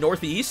 okay,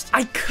 northeast.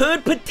 I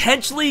could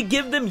potentially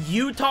give them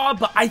Utah,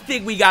 but I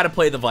think we got to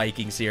play the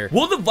Vikings here.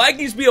 Will the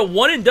Vikings be a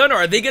one and done, or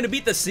are they going to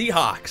beat the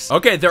Seahawks?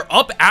 Okay, they're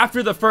up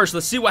after the first.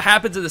 Let's see what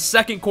happens in the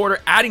second quarter,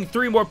 adding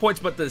 3 more points,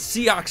 but the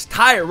Seahawks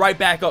tie it right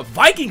back up.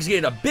 Vikings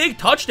getting a big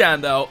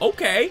touchdown, though.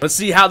 Okay, let's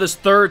see how this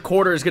third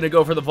quarter is going to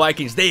go for the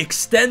Vikings. They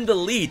extend the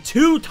lead,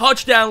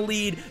 2-touchdown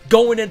lead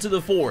going into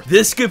the fourth.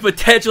 This could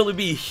potentially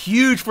be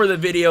huge for the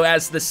video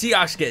as the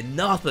Seahawks get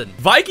nothing.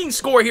 Vikings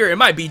score here. It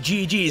might be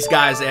GG's,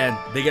 guys, and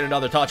they get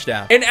another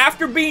touchdown. And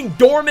after being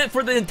dormant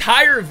for the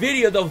entire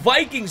video, the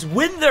Vikings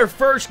win their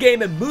first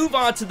game and move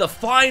on to the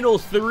final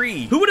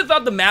 3. Who would have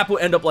thought the map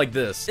would end up like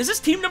this? Is this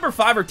team number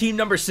 5 or team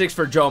number 6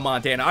 for Joe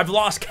Montana? I've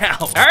lost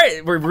count. All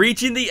right, we're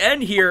reaching the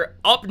end here.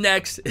 Up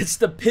next, it's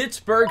the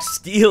Pittsburgh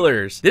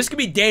Steelers. This could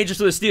be dangerous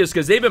for the Steelers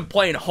because they've been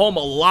playing home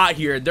a lot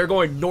here. They're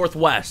going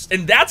northwest,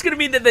 and that's going to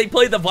mean that they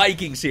play the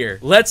Vikings here.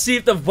 Let's see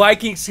if the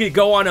Vikings can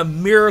go on a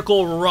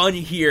miracle run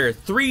here.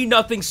 3-0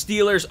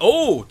 Steelers.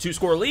 Oh,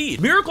 2-score lead.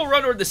 Miracle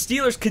run where the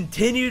Steelers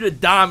continue to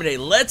dominate.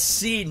 Let's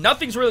see.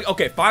 Nothing's really...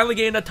 Okay, finally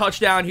getting a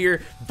touchdown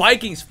here.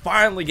 Vikings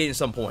finally getting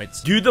some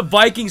points. Do the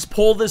Vikings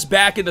pull this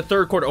back in the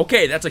third quarter?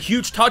 Okay, that's a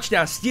huge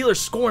touchdown. Steelers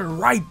scoring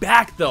right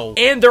back, though.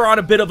 And they're on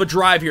a bit of a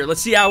drive here.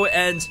 Let's see how it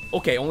ends.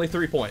 Okay, only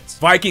 3 points.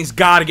 Vikings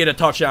got to get a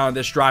touchdown on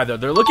this drive, though.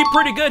 They're looking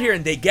pretty good here,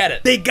 and they get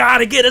it. They got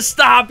to get a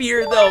stop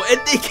here, though,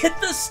 and they get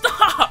the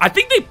stop. I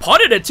think they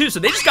punted it, too, so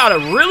they just got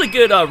a really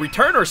good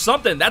return or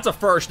something. That's a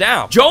first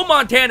down. Joe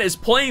Montana is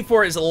playing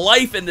for his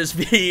life in this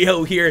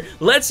video here.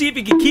 Let's see if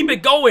he can keep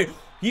it going.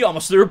 He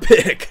almost threw a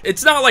pick.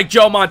 It's not like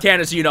Joe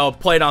Montana's, you know,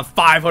 played on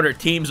 500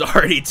 teams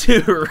already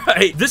too,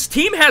 right? This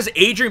team has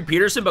Adrian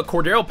Peterson, but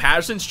Cordero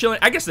Patterson's chilling.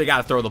 I guess they got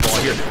to throw the ball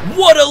here.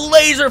 What a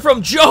laser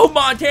from Joe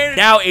Montana.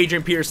 Now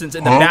Adrian Peterson's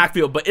in the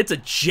backfield, but it's a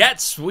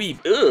jet sweep.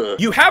 Ugh.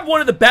 You have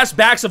one of the best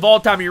backs of all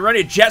time. You run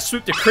a jet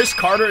sweep to Chris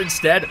Carter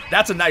instead.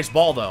 That's a nice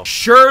ball, though.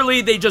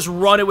 Surely they just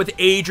run it with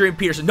Adrian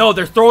Peterson. No,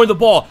 they're throwing the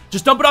ball.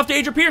 Just dump it off to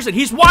Adrian Peterson.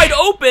 He's wide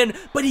open,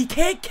 but he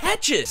can't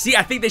catch it. See,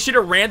 I think they should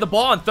have ran the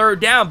ball on 3rd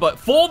down, but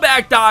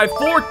fullback dive,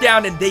 4th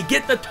down, and they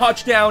get the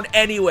touchdown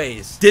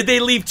anyways. Did they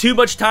leave too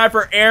much time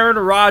for Aaron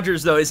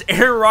Rodgers, though? Is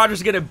Aaron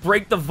Rodgers going to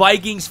break the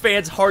Vikings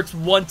fans' hearts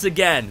once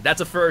again?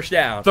 That's a 1st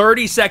down.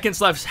 30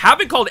 seconds left.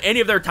 Haven't called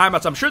any of their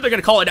timeouts. I'm sure they're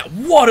going to call it now.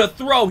 What a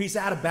throw. He's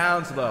out of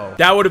bounds, though.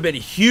 That would have been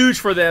huge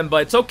for them,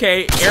 but it's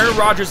okay. Aaron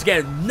Rodgers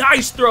again.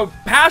 Nice throw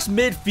past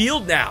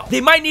midfield now.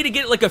 They might need to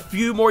get like a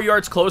few more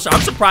yards closer.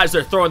 I'm surprised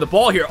they're throwing the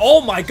ball here.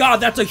 Oh my God,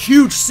 that's a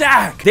huge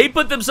sack. They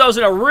put themselves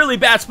in a really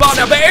bad spot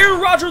now, but Aaron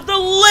Rodgers, the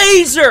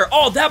laser.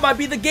 Oh, that might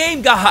be the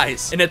game,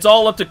 guys. And it's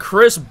all up to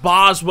Chris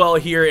Boswell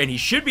here, and he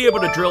should be able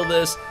to drill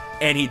this.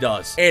 And he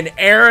does. And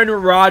Aaron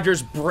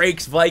Rodgers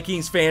breaks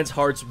Vikings fans'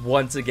 hearts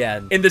once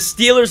again. And the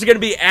Steelers are going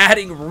to be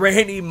adding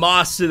Randy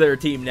Moss to their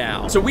team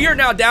now. So we are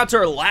now down to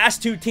our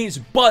last 2 teams,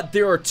 but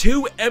there are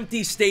 2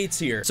 empty states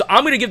here. So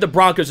I'm going to give the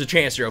Broncos a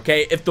chance here,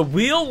 okay? If the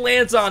wheel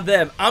lands on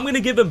them, I'm going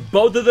to give them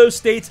both of those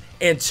states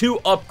and 2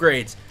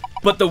 upgrades.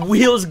 But the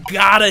wheels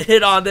gotta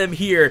hit on them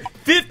here.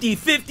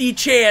 50-50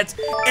 chance,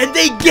 and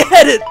they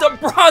get it. The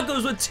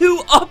Broncos with 2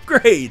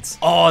 upgrades.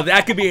 Oh,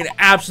 that could be an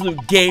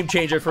absolute game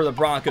changer for the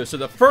Broncos. So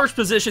the first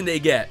position they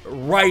get,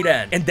 right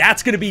end. And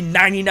that's gonna be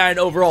 99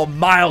 overall,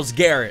 Myles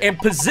Garrett. And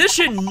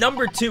position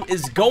number 2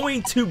 is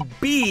going to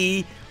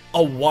be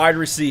a wide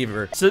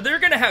receiver. So they're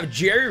gonna have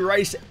Jerry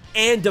Rice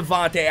and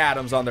Devontae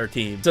Adams on their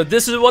team. So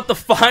this is what the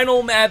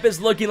final map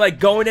is looking like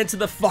going into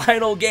the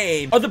final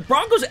game. Are the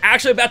Broncos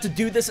actually about to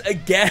do this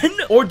again?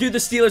 Or do the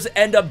Steelers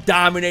end up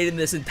dominating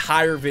this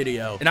entire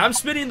video? And I'm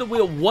spinning the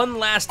wheel one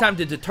last time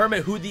to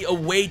determine who the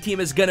away team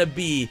is gonna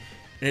be.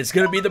 And it's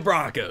going to be the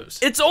Broncos.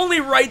 It's only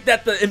right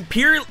that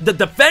the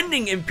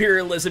defending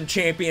Imperialism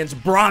champions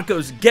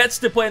Broncos gets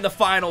to play in the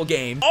final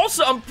game.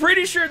 Also, I'm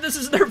pretty sure this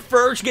is their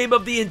first game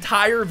of the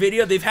entire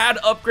video. They've had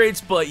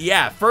upgrades, but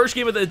yeah, first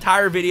game of the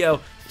entire video.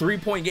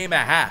 3-point game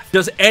at half.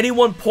 Does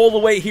anyone pull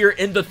away here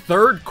in the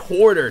 3rd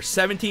quarter?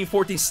 17-14,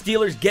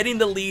 Steelers getting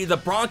the lead. The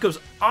Broncos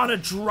on a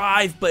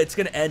drive, but it's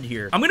going to end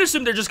here. I'm going to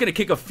assume they're just going to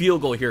kick a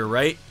field goal here,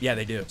 right? Yeah,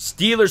 they do.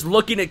 Steelers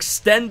looking to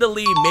extend the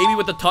lead, maybe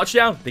with the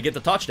touchdown. They get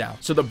the touchdown.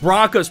 So the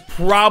Broncos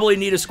probably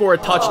need to score a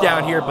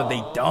touchdown here, but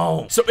they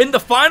don't. So in the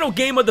final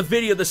game of the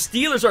video, the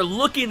Steelers are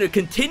looking to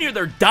continue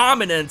their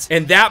dominance,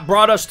 and that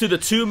brought us to the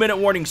 2-minute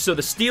warning. So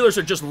the Steelers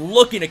are just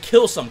looking to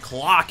kill some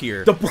clock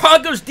here. The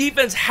Broncos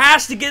defense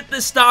has to get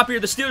this stop here.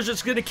 The Steelers are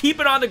just going to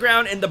keep it on the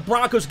ground, and the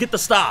Broncos get the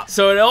stop.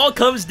 So it all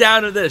comes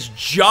down to this.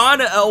 John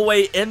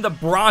Elway and the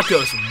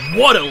Broncos.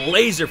 What a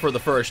laser for the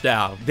 1st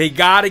down. They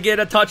got to get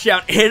a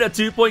touchdown and a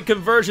 2-point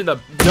conversion.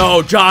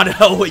 No, John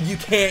Elway, you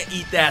can't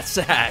eat that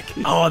sack.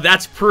 Oh,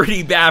 that's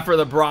pretty bad for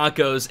the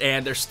Broncos,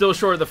 and they're still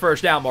short of the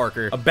 1st down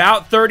marker.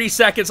 About 30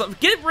 seconds.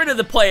 Get rid of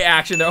the play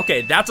action there.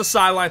 Okay, that's a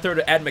sideline throw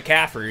to Ed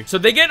McCaffrey. So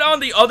they get on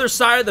the other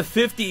side of the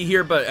 50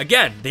 here, but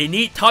again, they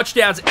need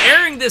touchdowns.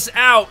 Airing this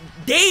out.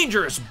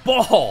 Dangerous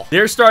ball.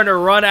 They're starting to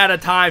run out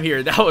of time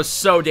here. That was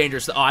so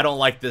dangerous. Oh, I don't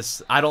like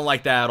this. I don't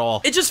like that at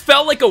all. It just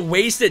felt like a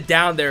wasted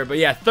down there. But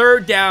yeah,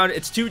 3rd down.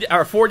 It's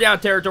 4 down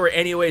territory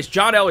anyways.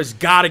 John Elway's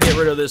got to get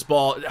rid of this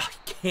ball. Ugh,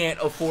 can't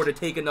afford to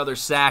take another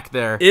sack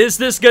there. Is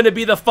this going to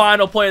be the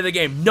final play of the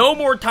game? No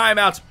more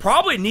timeouts.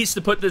 Probably needs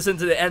to put this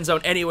into the end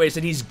zone anyways,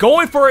 and he's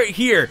going for it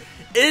here.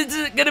 Is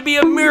it going to be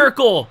a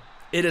miracle?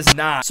 It is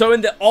not. So in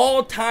the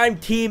all-time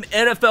team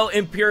NFL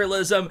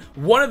Imperialism,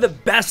 one of the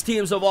best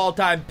teams of all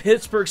time,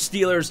 Pittsburgh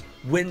Steelers,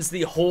 wins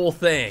the whole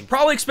thing.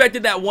 Probably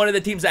expected that one of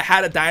the teams that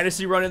had a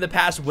dynasty run in the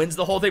past wins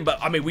the whole thing, but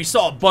I mean, we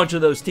saw a bunch of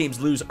those teams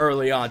lose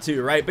early on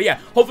too, right? But yeah,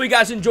 hopefully you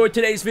guys enjoyed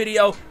today's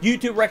video.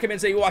 YouTube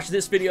recommends that you watch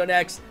this video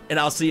next, and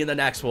I'll see you in the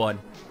next one.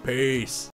 Peace.